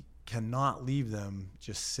 We cannot leave them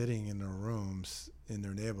just sitting in their rooms in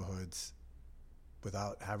their neighborhoods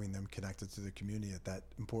without having them connected to the community at that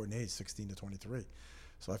important age, 16 to 23.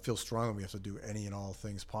 So I feel strongly we have to do any and all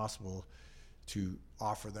things possible to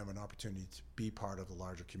offer them an opportunity to be part of the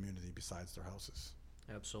larger community besides their houses.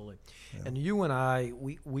 Absolutely. Yeah. And you and I,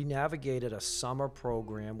 we navigated a summer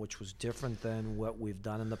program which was different than what we've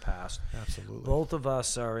done in the past. Absolutely. Both of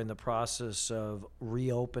us are in the process of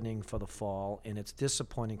reopening for the fall, and it's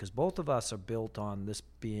disappointing because both of us are built on this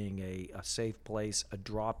being a safe place, a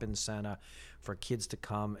drop-in center for kids to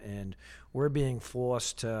come, and we're being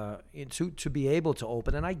forced to be able to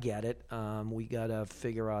open, and I get it. We got to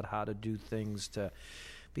figure out how to do things to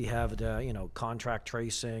have contract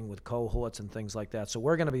tracing with cohorts and things like that. So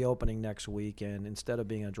we're going to be opening next week, and instead of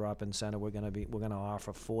being a drop-in center, we're going to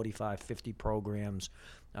offer 45, 50 programs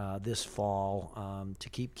this fall to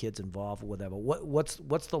keep kids involved with whatever. What's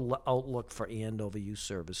the outlook for Andover Youth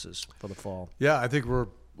Services for the fall? Yeah, I think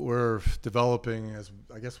we're developing, as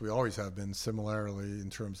I guess we always have been, similarly in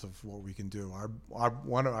terms of what we can do.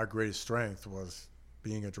 One of our greatest strengths was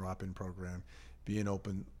being a drop-in program, being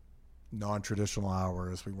open non-traditional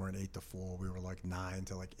hours. We weren't 8 to 4. We were like 9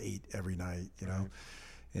 to like 8 every night, Right.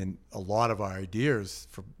 And a lot of our ideas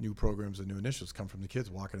for new programs and new initiatives come from the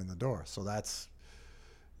kids walking in the door. So that's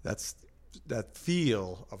that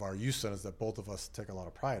feel of our youth centers that both of us take a lot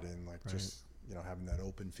of pride in, like Right. just having that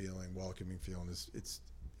open feeling, welcoming feeling. It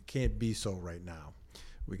can't be so right now.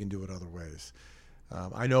 We can do it other ways.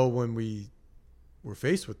 I know when we we're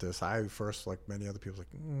faced with this, I first, like many other people, like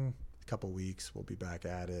a couple weeks, we'll be back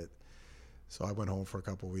at it. So I went home for a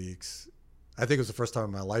couple weeks. I think it was the first time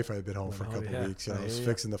in my life I had been home for a couple of weeks. You know, I was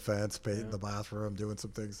fixing the fence, painting the bathroom, doing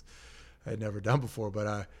some things I had never done before.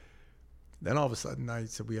 But then all of a sudden I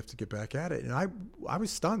said, we have to get back at it. And I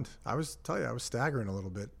was stunned. I was staggering a little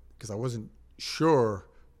bit because I wasn't sure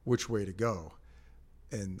which way to go.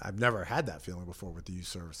 And I've never had that feeling before with the youth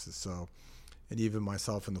services. So, and even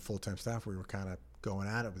myself and the full-time staff, we were kind of going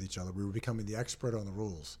at it with each other. We were becoming the expert on the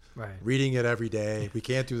rules, reading it every day. We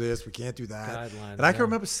can't do this, we can't do that. Guidelines, and I can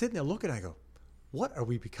remember sitting there looking, I go, what are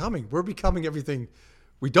we becoming? We're becoming everything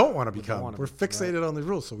we don't want to become. We're fixated on the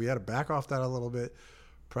rules. So we had to back off that a little bit,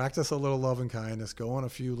 practice a little love and kindness, go on a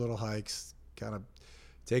few little hikes, kind of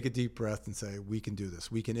take a deep breath and say, we can do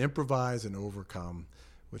this. We can improvise and overcome,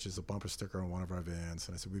 which is a bumper sticker on one of our vans.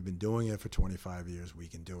 And I said, we've been doing it for 25 years. We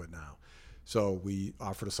can do it now. So we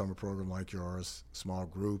offered a summer program like yours, small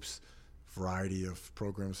groups, variety of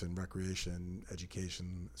programs in recreation,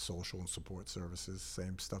 education, social and support services,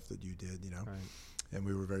 same stuff that you did, you know. Right. And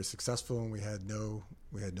we were very successful, and we had no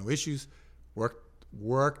issues.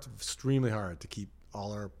 Worked extremely hard to keep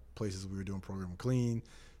all our places we were doing program clean,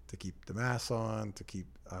 to keep the masks on, to keep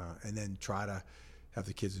and then try to have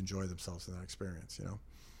the kids enjoy themselves in that experience, you know.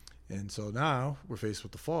 And so now we're faced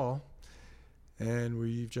with the fall. And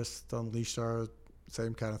we've just unleashed our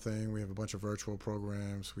same kind of thing. We have a bunch of virtual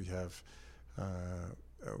programs. We have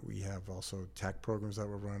also tech programs that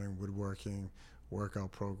we're running, woodworking,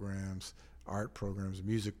 workout programs, art programs,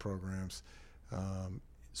 music programs,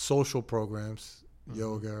 social programs,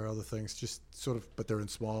 yoga or other things, just sort of, but they're in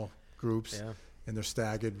small groups and they're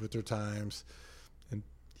staggered with their times. And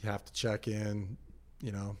you have to check in,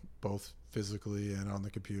 you know, both physically and on the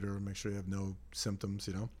computer and make sure you have no symptoms,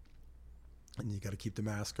 you know. And you got to keep the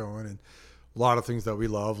mask going, and a lot of things that we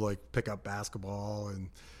love, like pick up basketball, and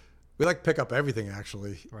we like pick up everything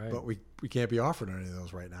actually, but we can't be offering any of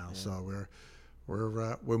those right now. So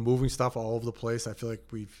we're moving stuff all over the place. I feel like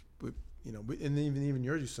we've you know, and even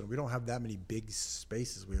your youth center, we don't have that many big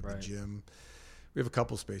spaces. We have the gym. We have a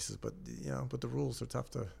couple spaces, but you know, but the rules are tough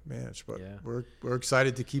to manage. But we're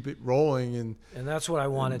excited to keep it rolling, and that's what I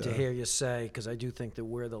wanted to hear you say, because I do think that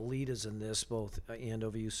we're the leaders in this, both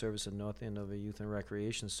Andover Youth Service and North Andover Youth and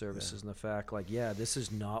Recreation Services, and the fact, like, this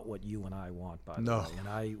is not what you and I want, by the way.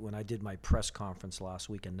 And when I did my press conference last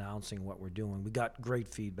week announcing what we're doing, we got great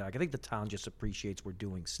feedback. I think the town just appreciates we're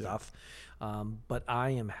doing stuff, but I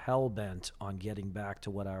am hell bent on getting back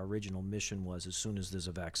to what our original mission was as soon as there's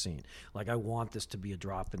a vaccine. Like, I want this to be a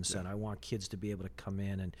drop-in center. I want kids to be able to come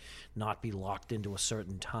in and not be locked into a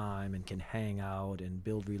certain time and can hang out and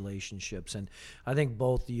build relationships. And I think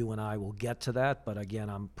both you and I will get to that. But again,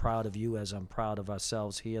 I'm proud of you as I'm proud of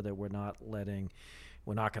ourselves here that we're not going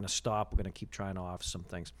to stop. We're going to keep trying to offer some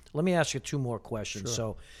things. Let me ask you two more questions.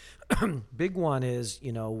 Sure. So big one is,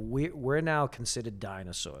 you know, we're now considered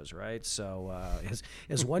dinosaurs, right? So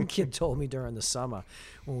as one kid told me during the summer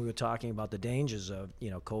when we were talking about the dangers of, you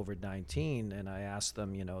know, COVID-19, and I asked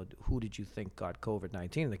them, you know, who did you think got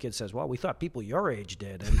COVID-19? And the kid says, well, we thought people your age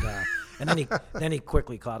did. And then he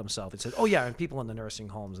quickly caught himself and said, oh, yeah, and people in the nursing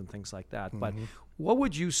homes and things like that. But what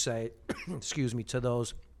would you say, excuse me, to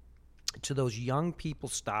those young people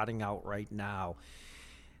starting out right now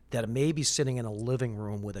that may be sitting in a living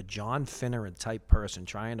room with a John Finneran type person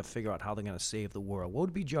trying to figure out how they're going to save the world? What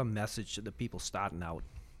would be your message to the people starting out?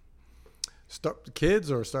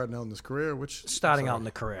 Kids or starting out in this career? Starting out in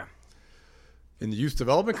the career. In the youth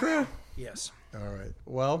development career? Yes. All right.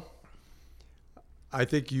 Well, I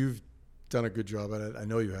think you've done a good job at it. I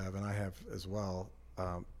know you have, and I have as well.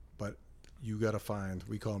 But you got to find,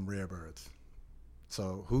 we call them rare birds.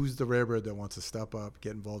 So who's the rare bird that wants to step up,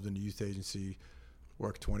 get involved in the youth agency,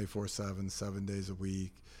 work 24/7, 7 days a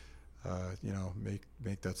week, you know,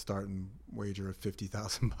 make that starting wager of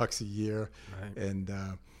 $50,000 a year. Right. And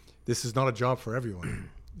this is not a job for everyone.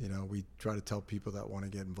 You know, we try to tell people that want to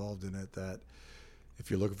get involved in it that if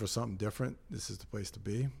you're looking for something different, this is the place to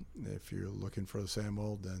be. If you're looking for the same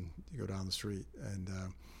old, then you go down the street. And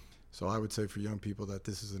so I would say for young people that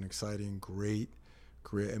this is an exciting, great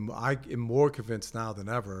career. And I am more convinced now than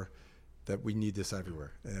ever that we need this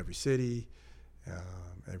everywhere, in every city,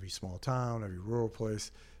 every small town, every rural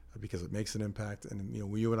place, because it makes an impact. And, you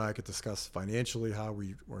know, you and I could discuss financially how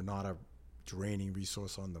we're not a draining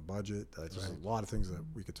resource on the budget. There's a lot of things that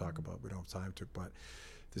we could talk about. We don't have time to, but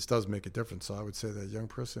this does make a difference. So I would say that young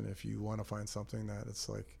person, if you want to find something that it's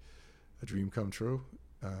like a dream come true,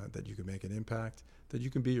 that you can make an impact, that you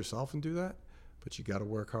can be yourself and do that, but you got to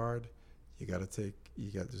work hard.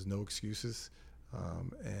 There's no excuses.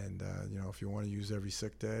 You know, if you want to use every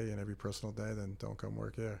sick day and every personal day, then don't come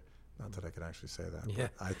work here. Not that I can actually say that, Yeah.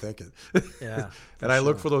 but I think it. Yeah. And I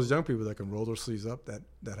look for those young people that can roll their sleeves up, that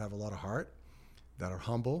have a lot of heart, that are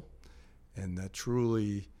humble, and that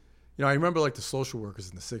truly, you know, I remember like the social workers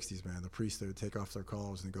in the 60s, man, the priests, they would take off their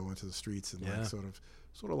collars and go into the streets and like sort of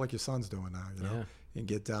like your son's doing now, you know, and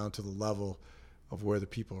get down to the level of where the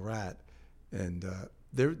people are at. And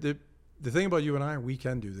the thing about you and I, we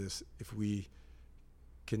can do this if we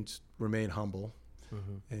can remain humble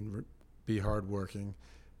and be hardworking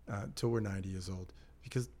until we're 90 years old.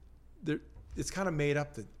 Because it's kind of made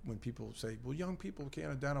up that when people say, well, young people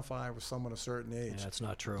can't identify with someone a certain age. Yeah, that's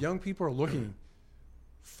not true. Young people are looking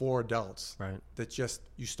for adults Right. that just,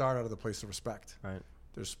 you start out of the place of respect. Right.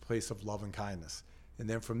 There's a place of love and kindness. And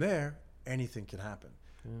then from there, anything can happen.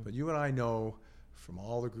 Yeah. But you and I know from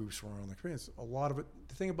all the groups around the experience, a lot of it,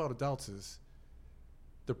 the thing about adults is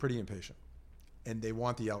they're pretty impatient and they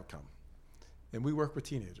want the outcome. And we work with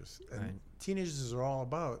teenagers. And Right. teenagers are all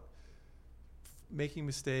about making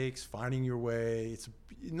mistakes, finding your way. It's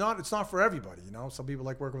not for everybody, you know. Some people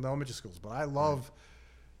like working with elementary schools, but I love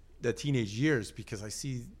the teenage years because I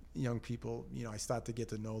see young people, you know, I start to get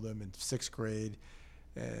to know them in 6th grade.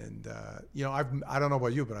 And, you know, I don't know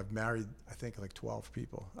about you, but I've married, I think, like 12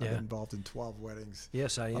 people. I've been involved in 12 weddings.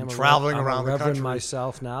 Yes, I am. I'm traveling I'm around a the reverend country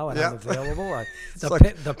myself now, and Yeah. I'm available. like-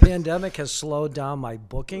 The pandemic has slowed down my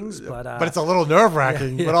bookings, but it's a little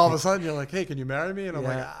nerve-wracking. yeah. But all of a sudden, you're like, hey, can you marry me? And I'm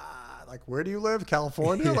like, where do you live?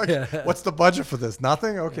 California? Like, what's the budget for this?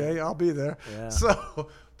 Nothing? Okay, I'll be there. Yeah. So,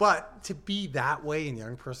 but to be that way in a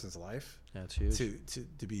young person's life, that's huge.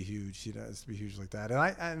 to be huge, you know, it's to be huge like that.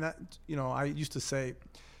 And that, you know, I used to say,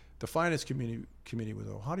 the finance committee would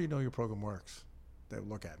go, how do you know your program works? They would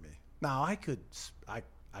look at me. Now I can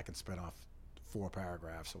spin off 4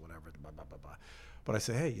 paragraphs or whatever, blah, blah, blah, blah. But I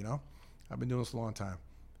say, hey, you know, I've been doing this a long time.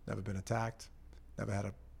 Never been attacked. Never had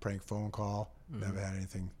a prank phone call. Never had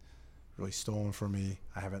anything really stolen from me.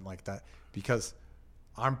 I haven't like that because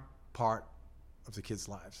I'm part of the kids'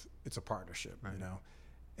 lives. It's a partnership, you know,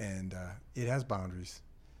 and it has boundaries.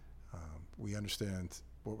 We understand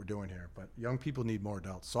what we're doing here, but young people need more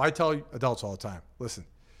adults. So I tell adults all the time, listen,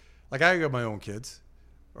 like I got my own kids,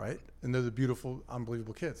 right? And they're the beautiful,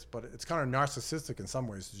 unbelievable kids, but it's kind of narcissistic in some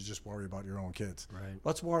ways to just worry about your own kids. Right. I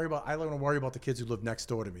want to worry about the kids who live next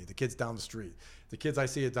door to me, the kids down the street, the kids I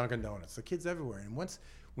see at Dunkin' Donuts, the kids everywhere. And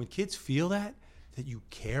when kids feel that you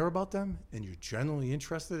care about them and you're genuinely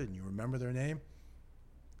interested and you remember their name,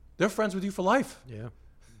 they're friends with you for life. Yeah.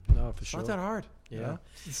 No, for It's sure. not that hard. Yeah. You know?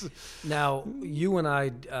 Now, you and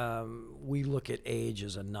I, we look at age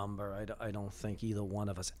as a number. I don't think either one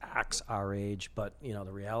of us acts our age, but you know,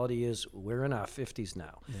 the reality is we're in our 50s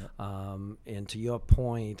now. Yeah. And to your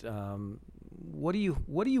point, what do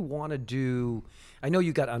you want to do? I know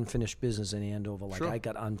you got unfinished business in Andover, like Sure. I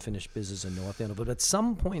got unfinished business in North Andover. But at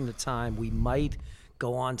some point in time, we might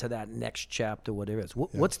go on to that next chapter, whatever it is.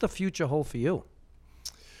 What's the future hold for you?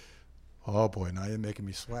 Oh boy, now you're making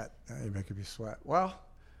me sweat. Well,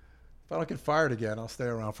 if I don't get fired again, I'll stay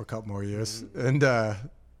around for a couple more years. And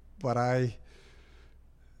but the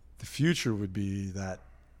future would be that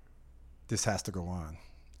this has to go on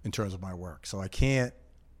in terms of my work. So I can't.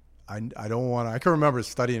 I don't want to. I can remember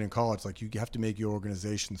studying in college, like you have to make your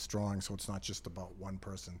organization strong, so it's not just about one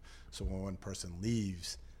person. So when one person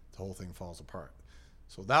leaves, the whole thing falls apart.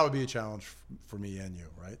 So that would be a challenge for me and you,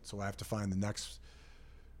 right? So I have to find the next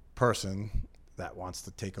person that wants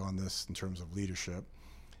to take on this in terms of leadership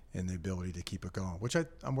and the ability to keep it going, which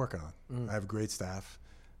I'm working on. I have great staff.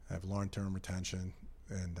 I have long-term retention.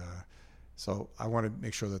 And so I want to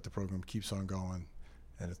make sure that the program keeps on going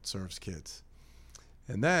and it serves kids.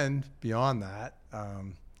 And then beyond that,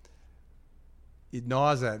 it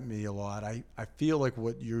gnaws at me a lot. I feel like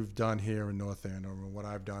what you've done here in North Andover and what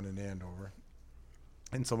I've done in Andover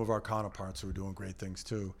and some of our counterparts who are doing great things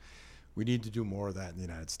too, we need to do more of that in the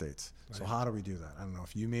United States. Right. So how do we do that? I don't know.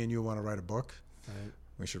 If me and you want to write a book, right,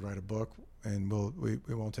 we should write a book, and we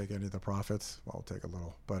won't take any of the profits. Well, we'll take a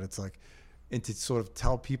little, but it's like, and to sort of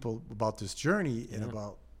tell people about this journey and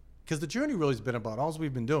about, because the journey really has been about, all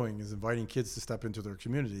we've been doing is inviting kids to step into their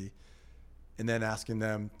community and then asking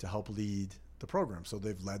them to help lead the program. So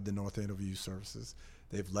they've led the North Andover Youth Services.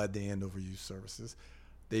 They've led the Andover Youth Services.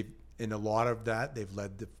 In a lot of that, they've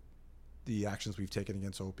led the actions we've taken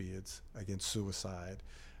against opiates, against suicide.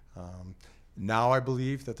 Now I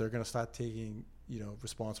believe that they're going to start taking,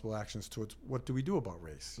 responsible actions towards what do we do about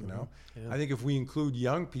race, I think if we include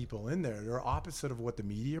young people in there, they're opposite of what the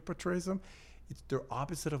media portrays them. they're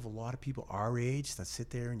opposite of a lot of people our age that sit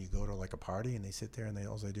there and you go to like a party and they sit there and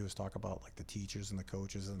all they do is talk about like the teachers and the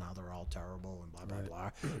coaches and how they're all terrible and blah blah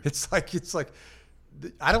blah. It's like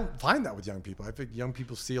I don't find that with young people. I think young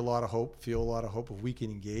people see a lot of hope, feel a lot of hope if we can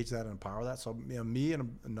engage that and empower that. So me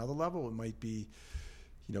and another level, it might be,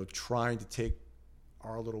 trying to take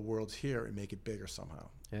our little worlds here and make it bigger somehow.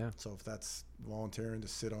 Yeah. So if that's volunteering to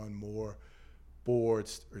sit on more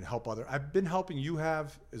boards and help other, I've been helping you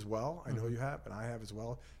have as well. I know you have, and I have as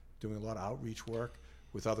well, doing a lot of outreach work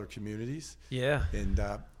with other communities. Yeah. And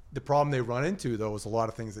the problem they run into though is a lot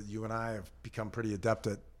of things that you and I have become pretty adept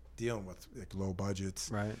at dealing with, like low budgets,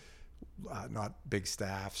 right? Not big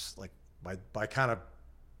staffs, like by kind of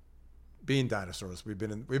being dinosaurs. We've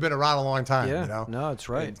been around a long time, Yeah. No, it's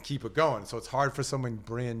right. and keep it going. So it's hard for someone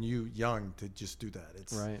brand new, young, to just do that.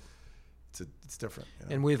 It's right. It's different.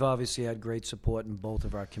 And we've obviously had great support in both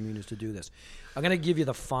of our communities to do this. I'm going to give you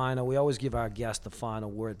the final. We always give our guests the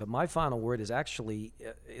final word, but my final word is actually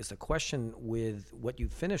is a question with what you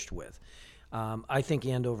finished with. I think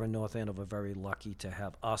Andover and North Andover are very lucky to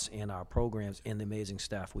have us and our programs and the amazing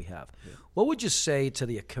staff we have. Yeah. What would you say to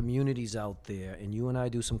the communities out there, and you and I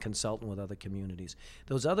do some consulting with other communities,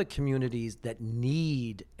 those other communities that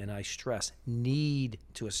need, and I stress, need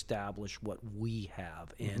to establish what we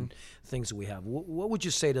have and things that we have? What would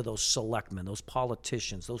you say to those selectmen, those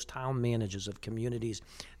politicians, those town managers of communities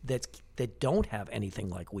that don't have anything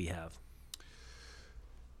like we have?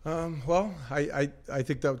 Well, I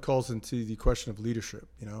think that calls into the question of leadership,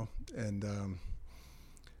 and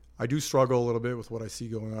I do struggle a little bit with what I see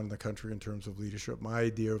going on in the country in terms of leadership. My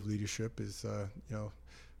idea of leadership is,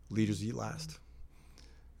 leaders eat last,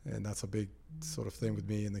 and that's a big sort of thing with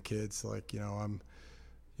me and the kids. Like,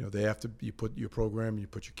 they have to. You put your program, you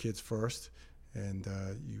put your kids first, and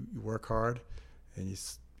you work hard, and you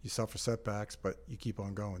suffer setbacks, but you keep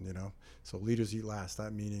on going. So leaders eat last.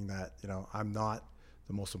 That meaning that I'm not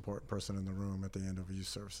the most important person in the room at the end of youth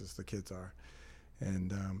services. The kids are,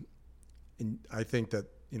 and I think that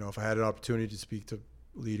if I had an opportunity to speak to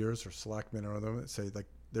leaders or selectmen or them, say like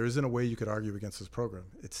there isn't a way you could argue against this program.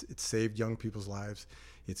 It's saved young people's lives.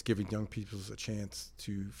 It's giving young people a chance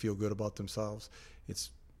to feel good about themselves. It's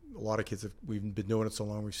a lot of kids. We've been doing it so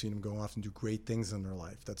long, we've seen them go off and do great things in their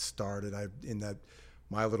life. That started in that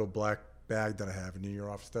my little black bag that I have in your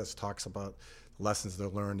office desk talks about lessons they're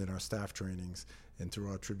learned in our staff trainings and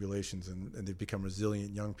through our tribulations, and they've become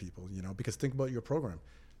resilient young people, because think about your program.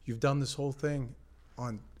 You've done this whole thing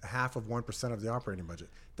on 0.5% of the operating budget.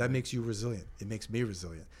 That makes you resilient. It makes me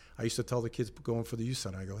resilient. I used to tell the kids going for the youth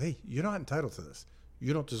center, I go, hey, you're not entitled to this.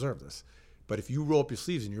 You don't deserve this. But if you roll up your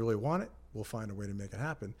sleeves and you really want it, we'll find a way to make it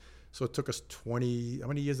happen. So it took us how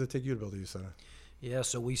many years did it take you to build a youth center? Yeah,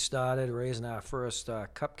 so we started raising our first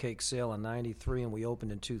cupcake sale in '93, and we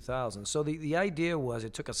opened in 2000. So the idea was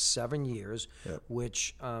it took us 7 years,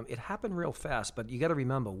 which it happened real fast. But you got to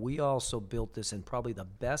remember, we also built this in probably the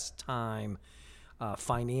best time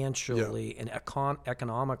financially and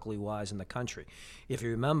economically wise in the country. If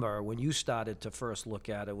you remember, when you started to first look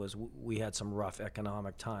at it, we had some rough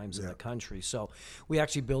economic times in the country. So we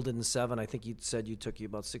actually built it in 7. I think you said it took you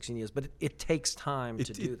about 16 years, but it takes time to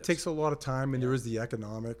do this. It takes a lot of time, and there is the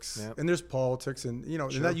economics, and there's politics, and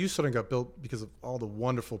and that youth center got built because of all the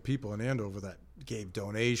wonderful people in Andover that gave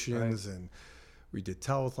donations and. We did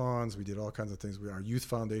telethons. We did all kinds of things. Our youth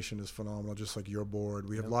foundation is phenomenal, just like your board.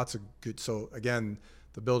 We have lots of good. So again,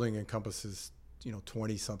 the building encompasses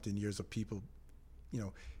 20-something years of people.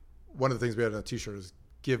 One of the things we had on a T-shirt is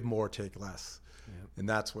 "Give more, take less," and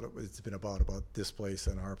that's what it's been about this place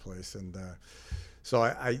and our place. And so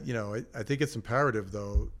I think it's imperative,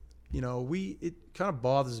 though. It kind of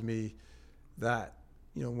bothers me that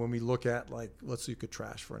when we look at, like, let's look at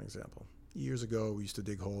trash for an example. Years ago, we used to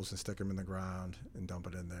dig holes and stick them in the ground and dump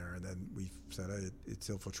it in there. And then we said, hey, it's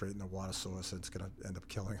infiltrating the water source and it's going to end up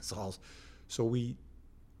killing us all. So we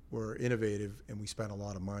were innovative, and we spent a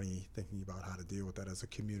lot of money thinking about how to deal with that as a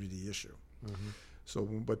community issue. So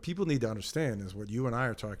what people need to understand is what you and I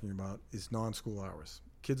are talking about is non-school hours.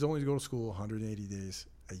 Kids only go to school 180 days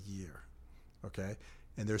a year, okay?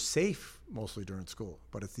 And they're safe mostly during school.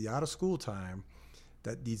 But it's the out-of-school time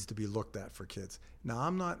that needs to be looked at for kids. Now,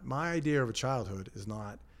 my idea of a childhood is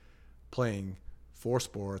not playing 4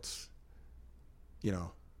 sports,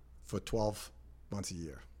 for 12 months a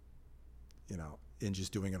year, and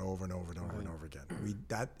just doing it over and over and over and over again.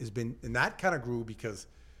 And that kind of grew because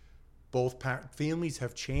both families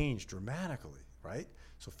have changed dramatically, right?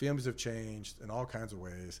 So families have changed in all kinds of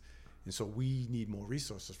ways. And so we need more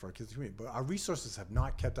resources for our kids' community. But our resources have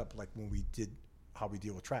not kept up like when we did how we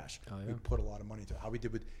deal with trash. Oh, yeah. We put a lot of money into it. How we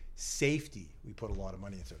did with safety, we put a lot of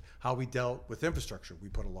money into it. How we dealt with infrastructure, we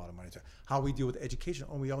put a lot of money into it. How we deal with education,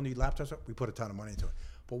 we all need laptops, we put a ton of money into it.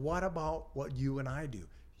 But what about what you and I do?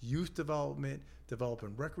 Youth development,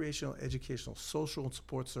 developing recreational, educational, social, and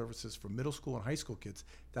support services for middle school and high school kids.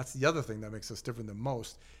 That's the other thing that makes us different than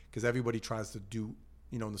most, because everybody tries to do,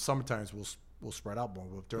 in the summer times we'll spread out more.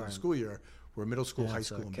 But during the school year, we're middle school, high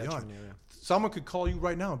school, and beyond. Someone could call you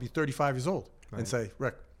right now and be 35 years old and say,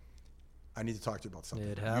 Rick, I need to talk to you about something.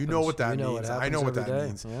 It happens. You know what that know means. it I know what that day.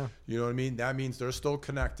 means. Yeah. You know what I mean? That means they're still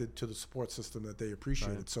connected to the support system that they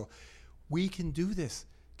appreciated. Right. So we can do this.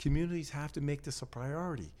 Communities have to make this a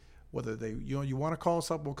priority. Whether they, you want to call us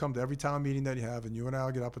up, we'll come to every town meeting that you have, and you and I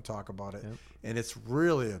will get up and talk about it. Yep. And it's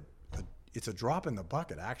really it's a drop in the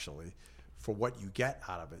bucket, actually, for what you get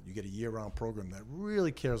out of it. You get a year-round program that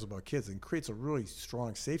really cares about kids and creates a really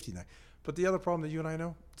strong safety net. But the other problem that you and I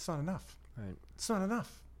know, it's not enough. Right. It's not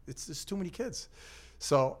enough. It's just too many kids.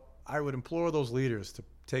 So I would implore those leaders to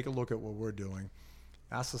take a look at what we're doing,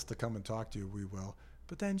 ask us to come and talk to you, we will,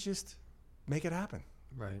 but then just make it happen.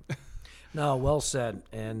 Right. No, well said.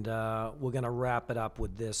 And we're going to wrap it up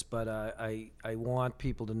with this, but I want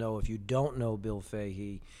people to know, if you don't know Bill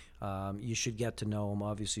Fahey, you should get to know him.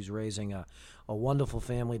 Obviously, he's raising a wonderful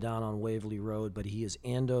family down on Waverly Road, but he is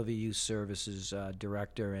Andover Youth Services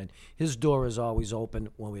Director, and his door is always open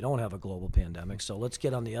when we don't have a global pandemic. So let's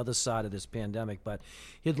get on the other side of this pandemic, but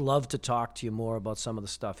he'd love to talk to you more about some of the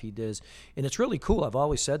stuff he does. And it's really cool. I've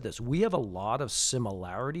always said this. We have a lot of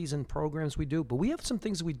similarities in programs we do, but we have some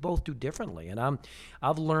things that we both do differently, and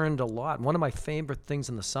I've learned a lot. One of my favorite things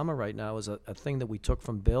in the summer right now is a thing that we took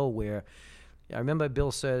from Bill, where I remember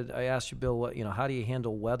Bill said, I asked you, Bill, how do you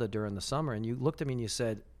handle weather during the summer? And you looked at me and you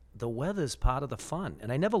said, the weather's part of the fun.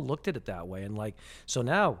 And I never looked at it that way. And so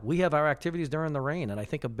now we have our activities during the rain. And I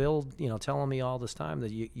think of Bill, telling me all this time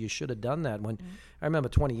that you should have done that. When I remember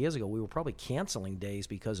 20 years ago, we were probably canceling days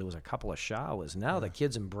because it was a couple of showers. Now the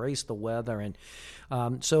kids embrace the weather. And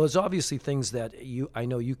so it's obviously things that I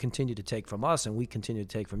know you continue to take from us and we continue to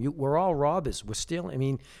take from you. We're all Robbers. We're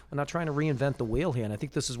not trying to reinvent the wheel here. And I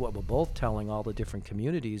think this is what we're both telling all the different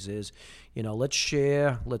communities is, let's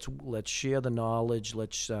share the knowledge.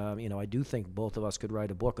 I do think both of us could write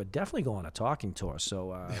a book or definitely go on a talking tour.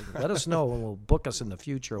 So let us know and we'll book us in the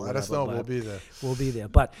future. Let us know. We'll be there. We'll be there.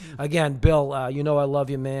 But again, Bill, I love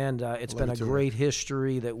you, man. It's been a too. great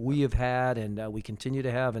history that we have had and we continue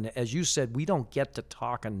to have. And as you said, we don't get to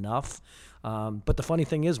talk enough. But the funny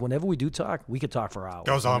thing is, whenever we do talk, we could talk for hours.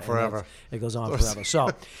 Goes on forever. It goes on forever. So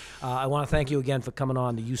I want to thank you again for coming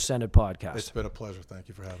on the Youth-Centered Podcast. It's been a pleasure. Thank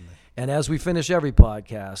you for having me. And as we finish every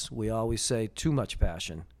podcast, we always say too much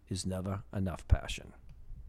passion is never enough passion.